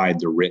inside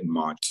the written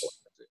module.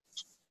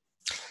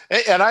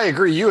 And I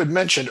agree. You had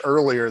mentioned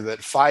earlier that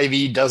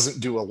 5e doesn't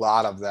do a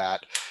lot of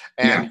that.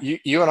 And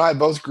you and I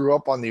both grew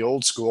up on the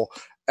old school.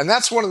 And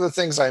that's one of the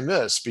things I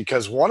miss,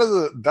 because one of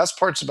the best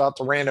parts about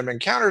the random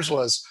encounters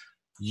was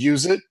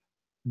use it,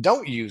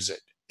 don't use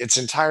it. It's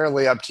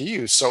entirely up to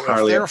you. So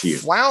if they're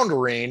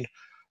floundering,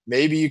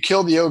 maybe you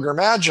kill the ogre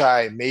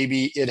magi,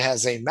 maybe it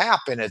has a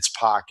map in its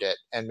pocket,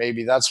 and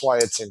maybe that's why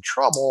it's in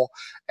trouble.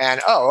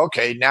 And, oh,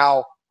 okay,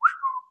 now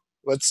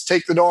let's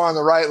take the door on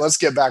the right. Let's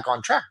get back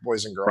on track,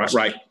 boys and girls.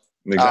 Right.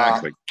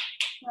 Exactly.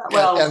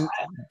 And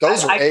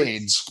those are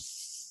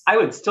aids. I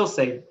would still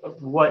say,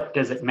 what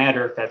does it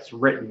matter if that's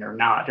written or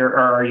not? Or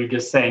are you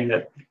just saying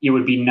that it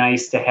would be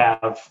nice to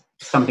have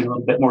something a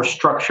little bit more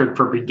structured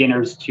for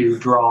beginners to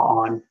draw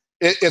on?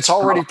 It's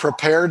already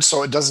prepared,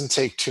 so it doesn't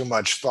take too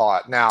much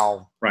thought.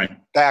 Now,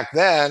 back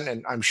then,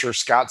 and I'm sure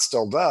Scott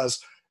still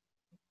does,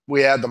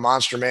 we had the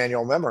monster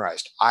manual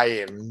memorized. I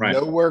am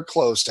nowhere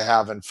close to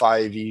having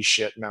 5e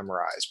shit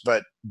memorized.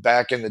 But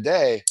back in the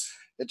day,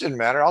 it didn't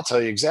matter. I'll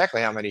tell you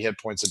exactly how many hit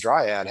points a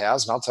Dryad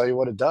has, and I'll tell you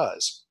what it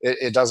does.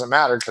 It doesn't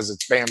matter because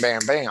it's bam,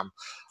 bam, bam.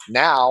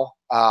 Now,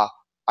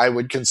 I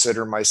would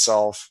consider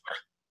myself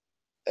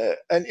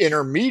an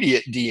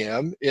intermediate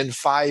DM in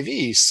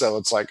 5e. So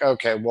it's like,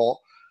 okay,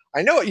 well,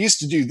 I know it used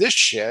to do this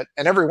shit,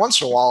 and every once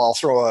in a while I'll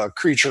throw a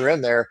creature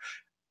in there,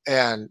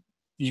 and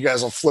you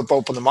guys will flip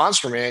open the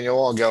monster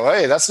manual and go,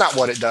 hey, that's not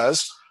what it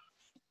does.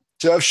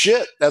 Tough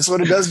shit. That's what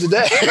it does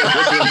today.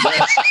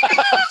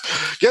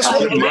 Guess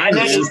what? And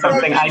that is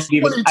something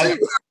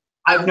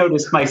I've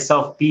noticed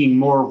myself being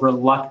more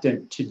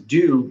reluctant to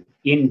do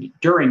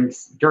during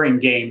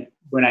game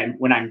when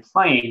I'm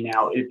playing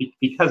now,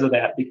 because of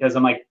that. Because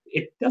I'm like,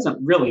 it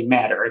doesn't really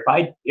matter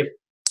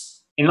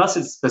unless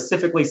it's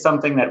specifically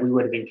something that we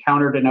would have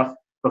encountered enough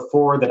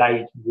before that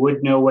I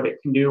would know what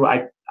it can do.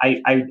 I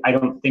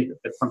don't think that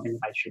that's something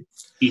that I should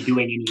be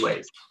doing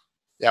anyways.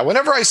 Yeah,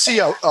 whenever I see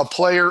a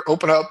player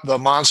open up the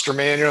monster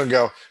manual and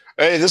go,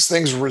 hey, this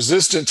thing's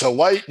resistant to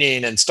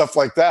lightning and stuff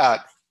like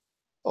that.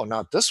 Oh,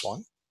 not this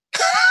one.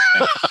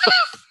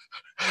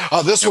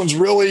 Oh, this one's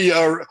really,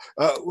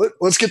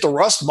 let's get the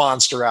rust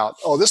monster out.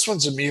 Oh, this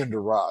one's immune to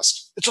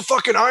rust. It's a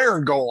fucking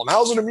iron golem.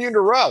 How's it immune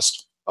to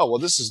rust? Oh, well,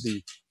 this is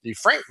the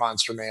Frank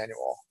monster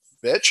manual,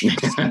 bitch.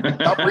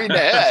 Stop reading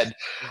ahead.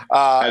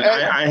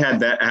 I had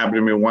that happen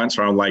to me once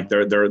where I'm like,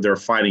 they're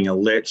fighting a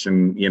lich,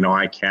 and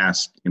I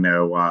cast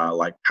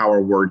like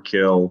power word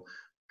kill,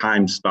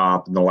 time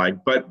stop, and the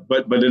like, but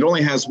it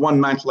only has one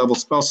 9th level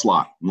spell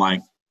slot. I'm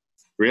like,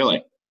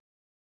 really?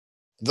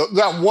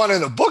 That one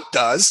in the book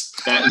does.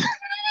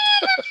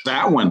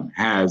 That one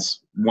has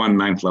one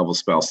 9th level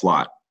spell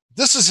slot.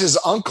 This is his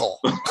uncle.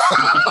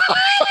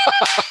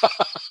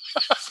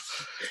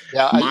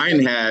 Yeah,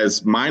 mine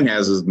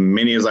has as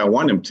many as I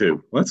want him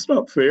to. Well, that's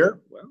not fair.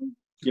 Well,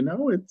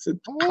 it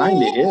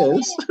kind of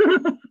is.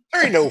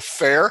 There ain't no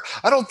fair.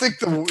 I don't think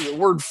the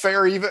word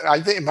fair even. I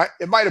think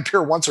it might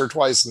appear once or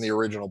twice in the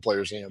original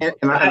player's handbook.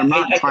 And I'm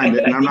not trying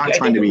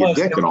to be a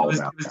dick at all about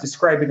that. It was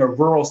describing a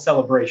rural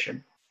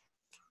celebration.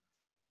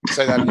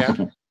 Say that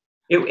again.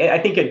 I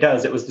think it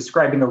does. It was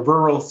describing a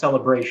rural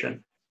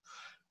celebration.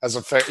 As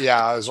a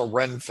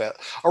Renfest.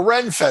 A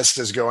Renfest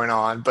is going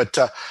on, but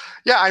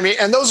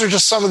and those are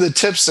just some of the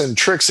tips and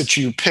tricks that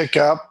you pick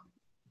up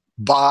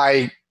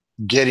by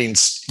getting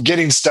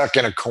stuck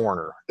in a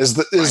corner is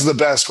the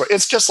best way.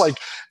 It's just like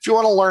if you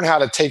want to learn how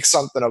to take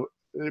something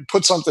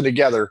put something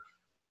together,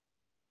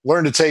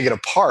 learn to take it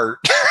apart,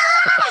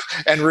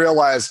 and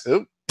realize,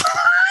 oop,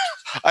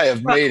 I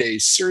have made a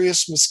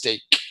serious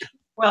mistake.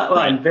 Well,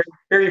 and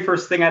very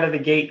first thing out of the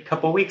gate a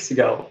couple of weeks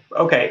ago.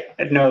 Okay,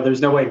 no,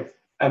 there's no way.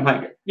 I'm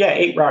like, yeah,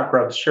 8 rock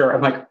grubs, sure.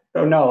 I'm like,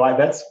 oh no,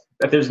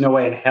 there's no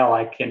way in hell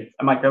I can.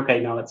 I'm like, okay,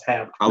 no, let's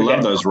have. I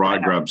love those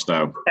rock grubs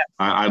though.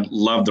 I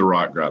love the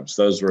rock grubs.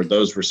 Those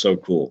were so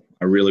cool.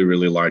 I really,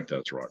 really liked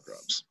those rock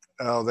grubs.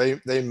 Oh,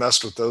 they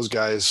messed with those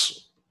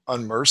guys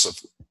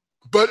unmercifully.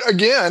 But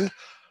again,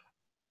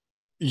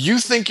 you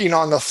thinking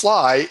on the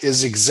fly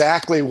is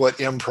exactly what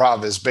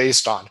improv is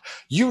based on.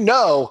 You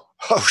know,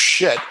 oh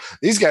shit,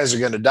 these guys are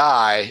going to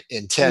die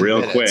in 10 real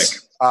minutes.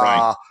 Quick.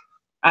 Right.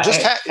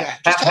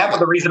 Half of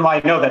the reason why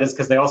I know that is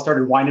because they all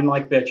started whining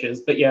like bitches.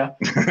 But yeah.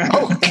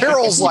 Oh,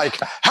 Carol's like,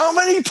 how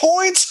many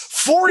points?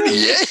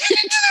 48.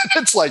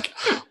 It's like,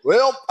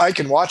 well, I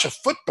can watch a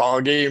football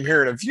game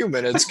here in a few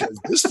minutes because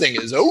this thing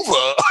is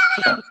over.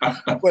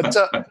 But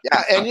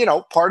yeah,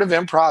 and part of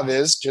improv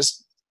is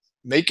just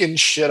making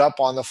shit up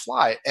on the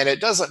fly. And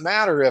it doesn't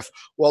matter if,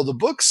 well, the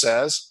book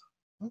says,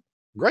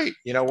 great,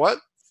 you know what?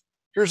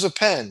 Here's a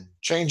pen.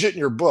 Change it in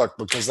your book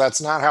because that's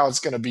not how it's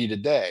going to be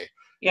today.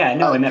 Yeah,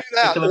 no, and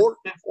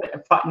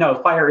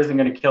no, fire isn't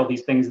going to kill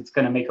these things. It's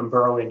going to make them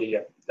burrow into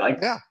you.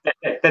 Like,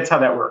 that's how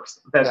that works.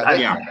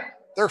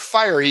 They're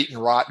fire-eating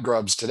rot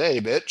grubs today,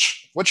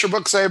 bitch. What's your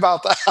book say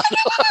about that?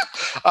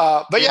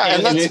 But yeah,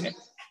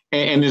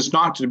 and it's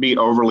not to be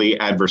overly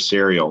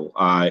adversarial.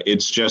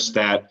 It's just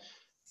that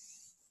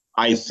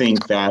I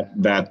think that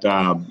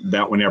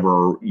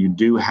whenever you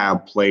do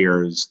have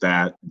players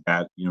that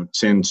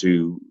tend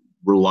to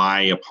rely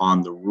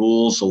upon the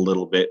rules a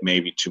little bit,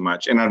 maybe too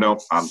much. And I'm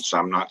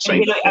not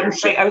saying. I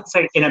would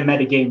say in a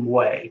metagame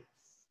way.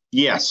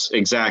 Yes,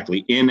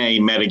 exactly. In a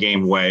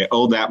metagame way.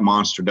 Oh, that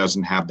monster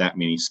doesn't have that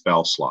many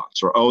spell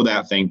slots, or oh,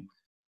 that thing.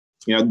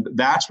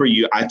 That's where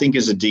I think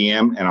as a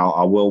DM, and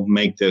I will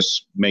make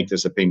this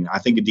opinion. I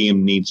think a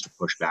DM needs to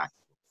push back.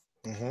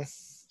 Mm-hmm.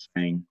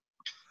 Saying,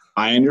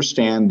 I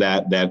understand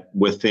that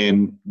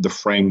within the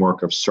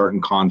framework of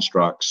certain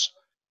constructs,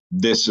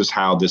 this is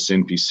how this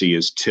NPC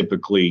is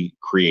typically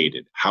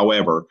created.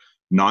 However,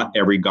 not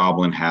every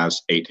goblin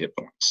has 8 hit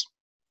points.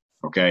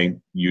 Okay?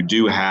 You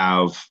do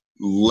have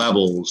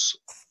levels,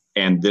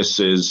 and this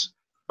is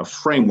a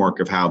framework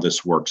of how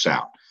this works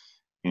out.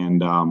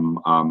 And,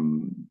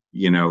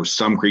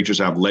 some creatures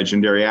have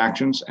legendary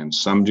actions and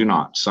some do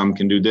not. Some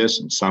can do this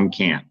and some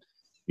can't.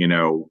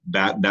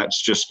 That's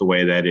just the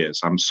way that is.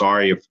 I'm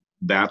sorry if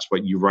that's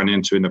what you run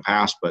into in the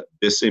past, but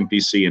this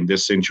NPC in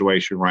this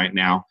situation right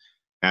now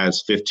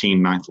has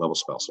 15 ninth level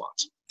spell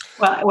slots.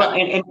 Well,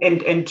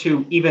 and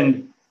to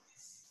even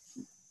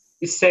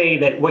say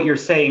that what you're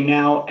saying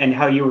now and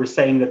how you were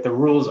saying that the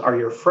rules are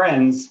your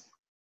friends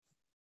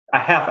a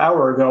half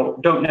hour ago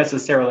don't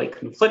necessarily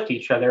conflict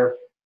each other.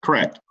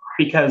 Correct.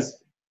 Because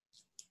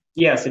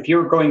yes, if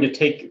you're going to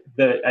take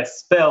a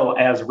spell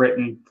as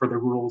written for the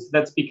rules,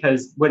 that's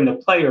because when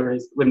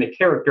the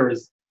character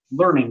is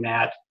learning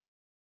that,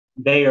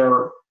 they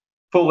are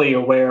fully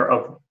aware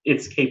of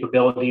its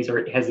capabilities,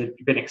 or has it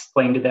been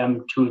explained to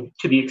them to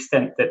the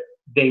extent that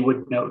they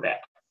would know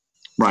that.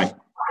 Right.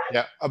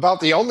 Yeah. About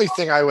the only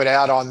thing I would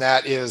add on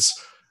that is,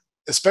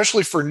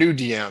 especially for new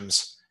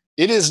DMs,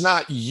 it is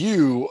not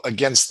you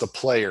against the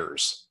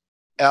players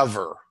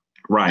ever.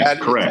 Right.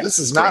 Correct. This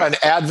is not an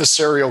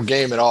adversarial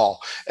game at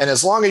all. And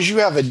as long as you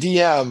have a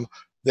DM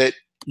that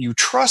you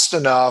trust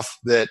enough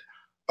that,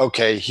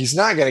 okay, he's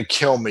not going to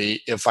kill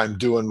me if I'm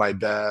doing my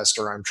best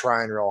or I'm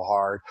trying real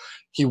hard.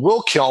 He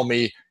will kill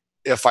me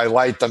if I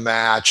light the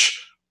match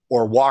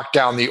or walk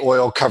down the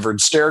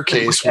oil-covered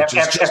staircase. Which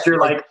is just you're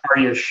like, are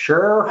you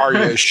sure? Are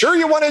you sure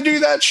you want to do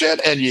that shit?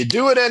 And you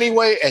do it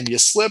anyway, and you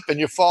slip and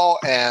you fall,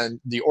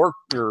 and the orc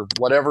or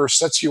whatever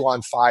sets you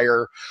on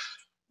fire.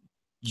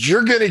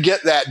 You're going to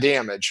get that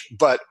damage.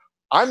 But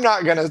I'm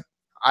not going to,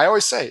 I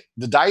always say,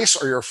 the dice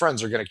or your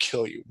friends are going to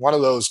kill you. One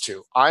of those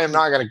two. I am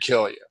not going to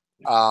kill you.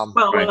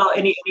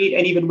 And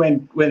even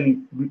when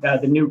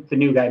the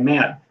new guy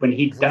Matt, when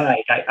he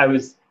died, I'm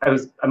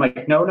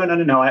like, no.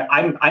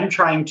 I'm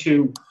trying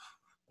to.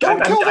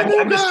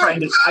 I'm just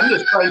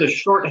trying to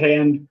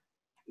shorthand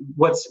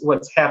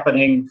what's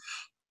happening.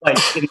 Like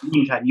in the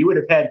meantime, you would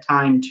have had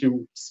time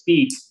to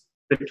speak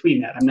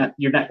between that.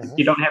 You're not.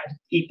 You don't have to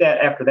eat that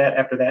after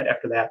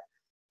that.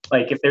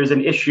 Like if there's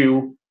an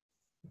issue,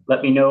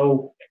 let me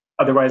know.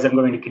 Otherwise, I'm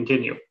going to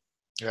continue.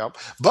 Yeah,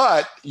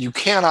 but you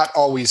cannot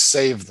always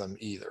save them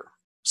either.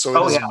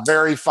 So it is a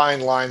very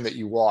fine line that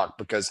you walk,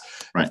 because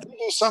if they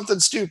do something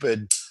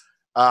stupid,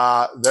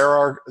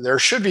 there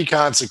should be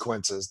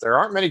consequences. There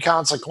aren't many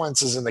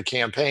consequences in the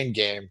campaign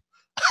game.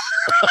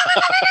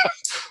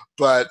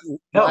 But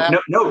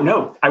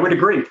no, I would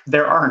agree.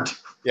 There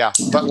aren't. Yeah,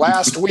 but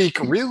last week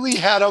really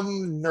had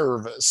them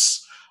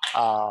nervous.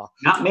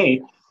 Not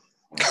me.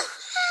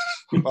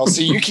 Well,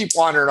 see, you keep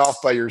wandering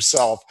off by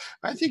yourself.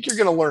 I think you're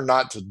going to learn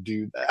not to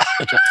do that.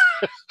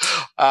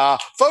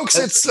 Folks,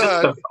 That's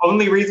the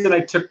only reason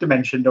I took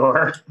Dimension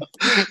Door.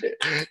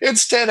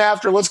 It's 10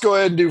 after. Let's go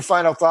ahead and do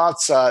final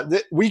thoughts.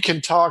 We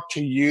can talk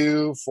to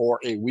you for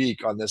a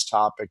week on this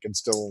topic and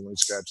still only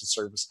scratch the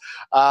surface.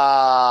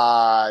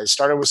 I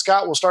started with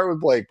Scott. We'll start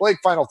with Blake. Blake,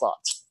 final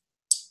thoughts.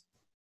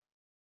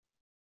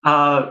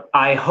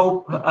 I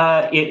hope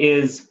it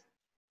is,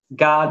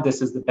 God,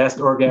 this is the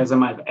best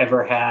orgasm I've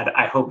ever had.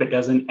 I hope it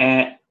doesn't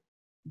end.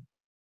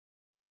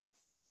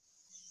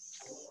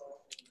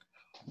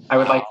 I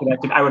would like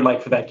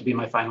for that to be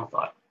my final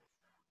thought.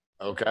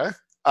 Okay.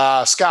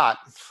 Scott.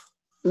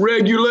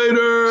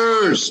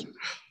 Regulators.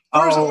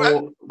 Where's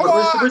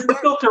the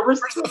filter? Where's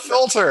the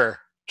filter?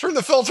 Turn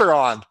the filter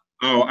on.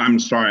 Oh, I'm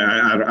sorry.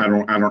 I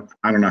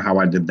don't know how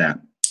I did that.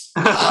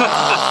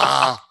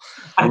 I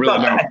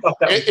really don't.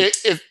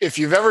 If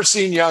you've ever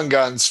seen Young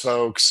Guns,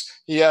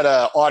 folks, he had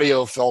an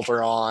audio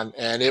filter on,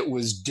 and it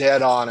was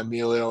dead on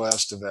Emilio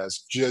Estevez,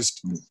 just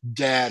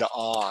dead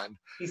on.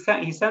 He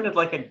sounded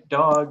like a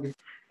dog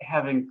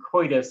having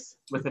coitus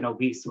with an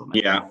obese woman.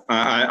 Yeah,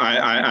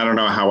 I don't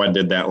know how I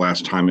did that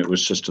last time. It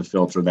was just a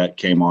filter that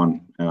came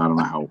on, and I don't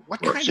know how.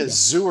 What kind of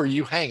zoo are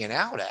you hanging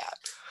out at?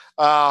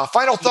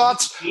 Final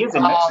thoughts. He is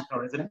in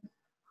Mexico, isn't it?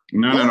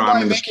 No.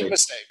 I'm making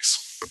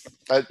mistakes.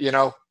 But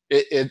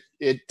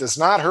it does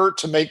not hurt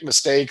to make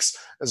mistakes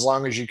as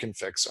long as you can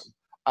fix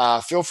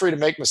them. Feel free to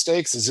make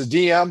mistakes. As a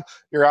DM,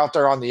 you're out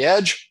there on the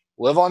edge.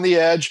 Live on the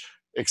edge.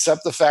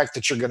 Accept the fact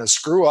that you're going to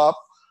screw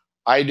up.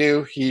 I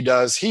do. He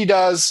does.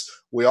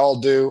 We all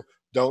do.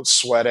 Don't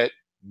sweat it.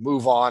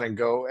 Move on and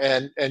go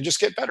and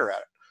just get better at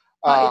it.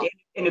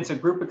 And it's a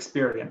group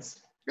experience.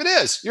 It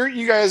is.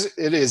 You guys.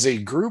 It is a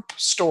group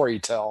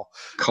storytell.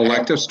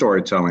 Collective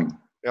storytelling.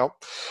 Yep.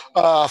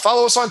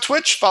 Follow us on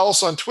Twitch. Follow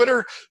us on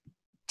Twitter.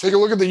 Take a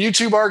look at the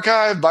YouTube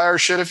archive. Buy our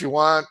shit if you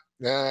want.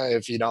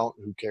 If you don't,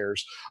 who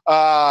cares?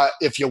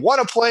 If you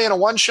want to play in a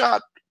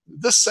one-shot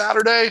this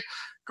Saturday,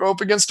 go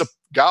up against a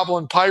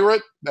Goblin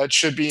Pirate. That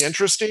should be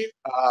interesting.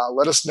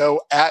 Let us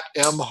know at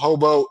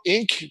mhobo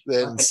inc.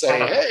 Then say,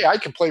 hey, I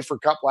can play for a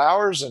couple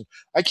hours, and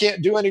I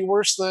can't do any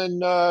worse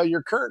than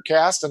your current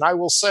cast. And I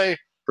will say,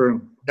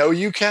 true. No,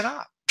 you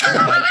cannot.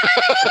 Not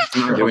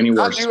do any worse.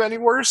 Not do any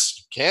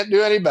worse. Can't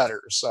do any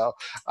better. So,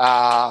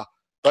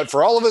 but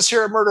for all of us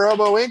here at Murder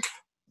Hobo Inc.,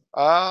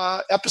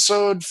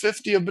 episode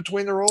 50 of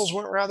Between the Rolls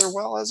went rather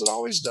well, as it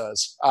always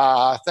does.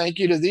 Thank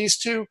you to these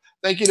two.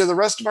 Thank you to the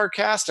rest of our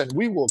cast, and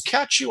we will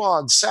catch you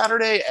on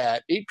Saturday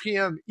at 8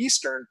 p.m.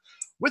 Eastern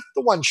with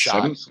the one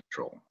shot. 7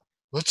 Central.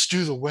 Let's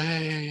do the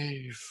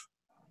wave.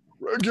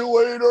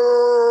 Regulators.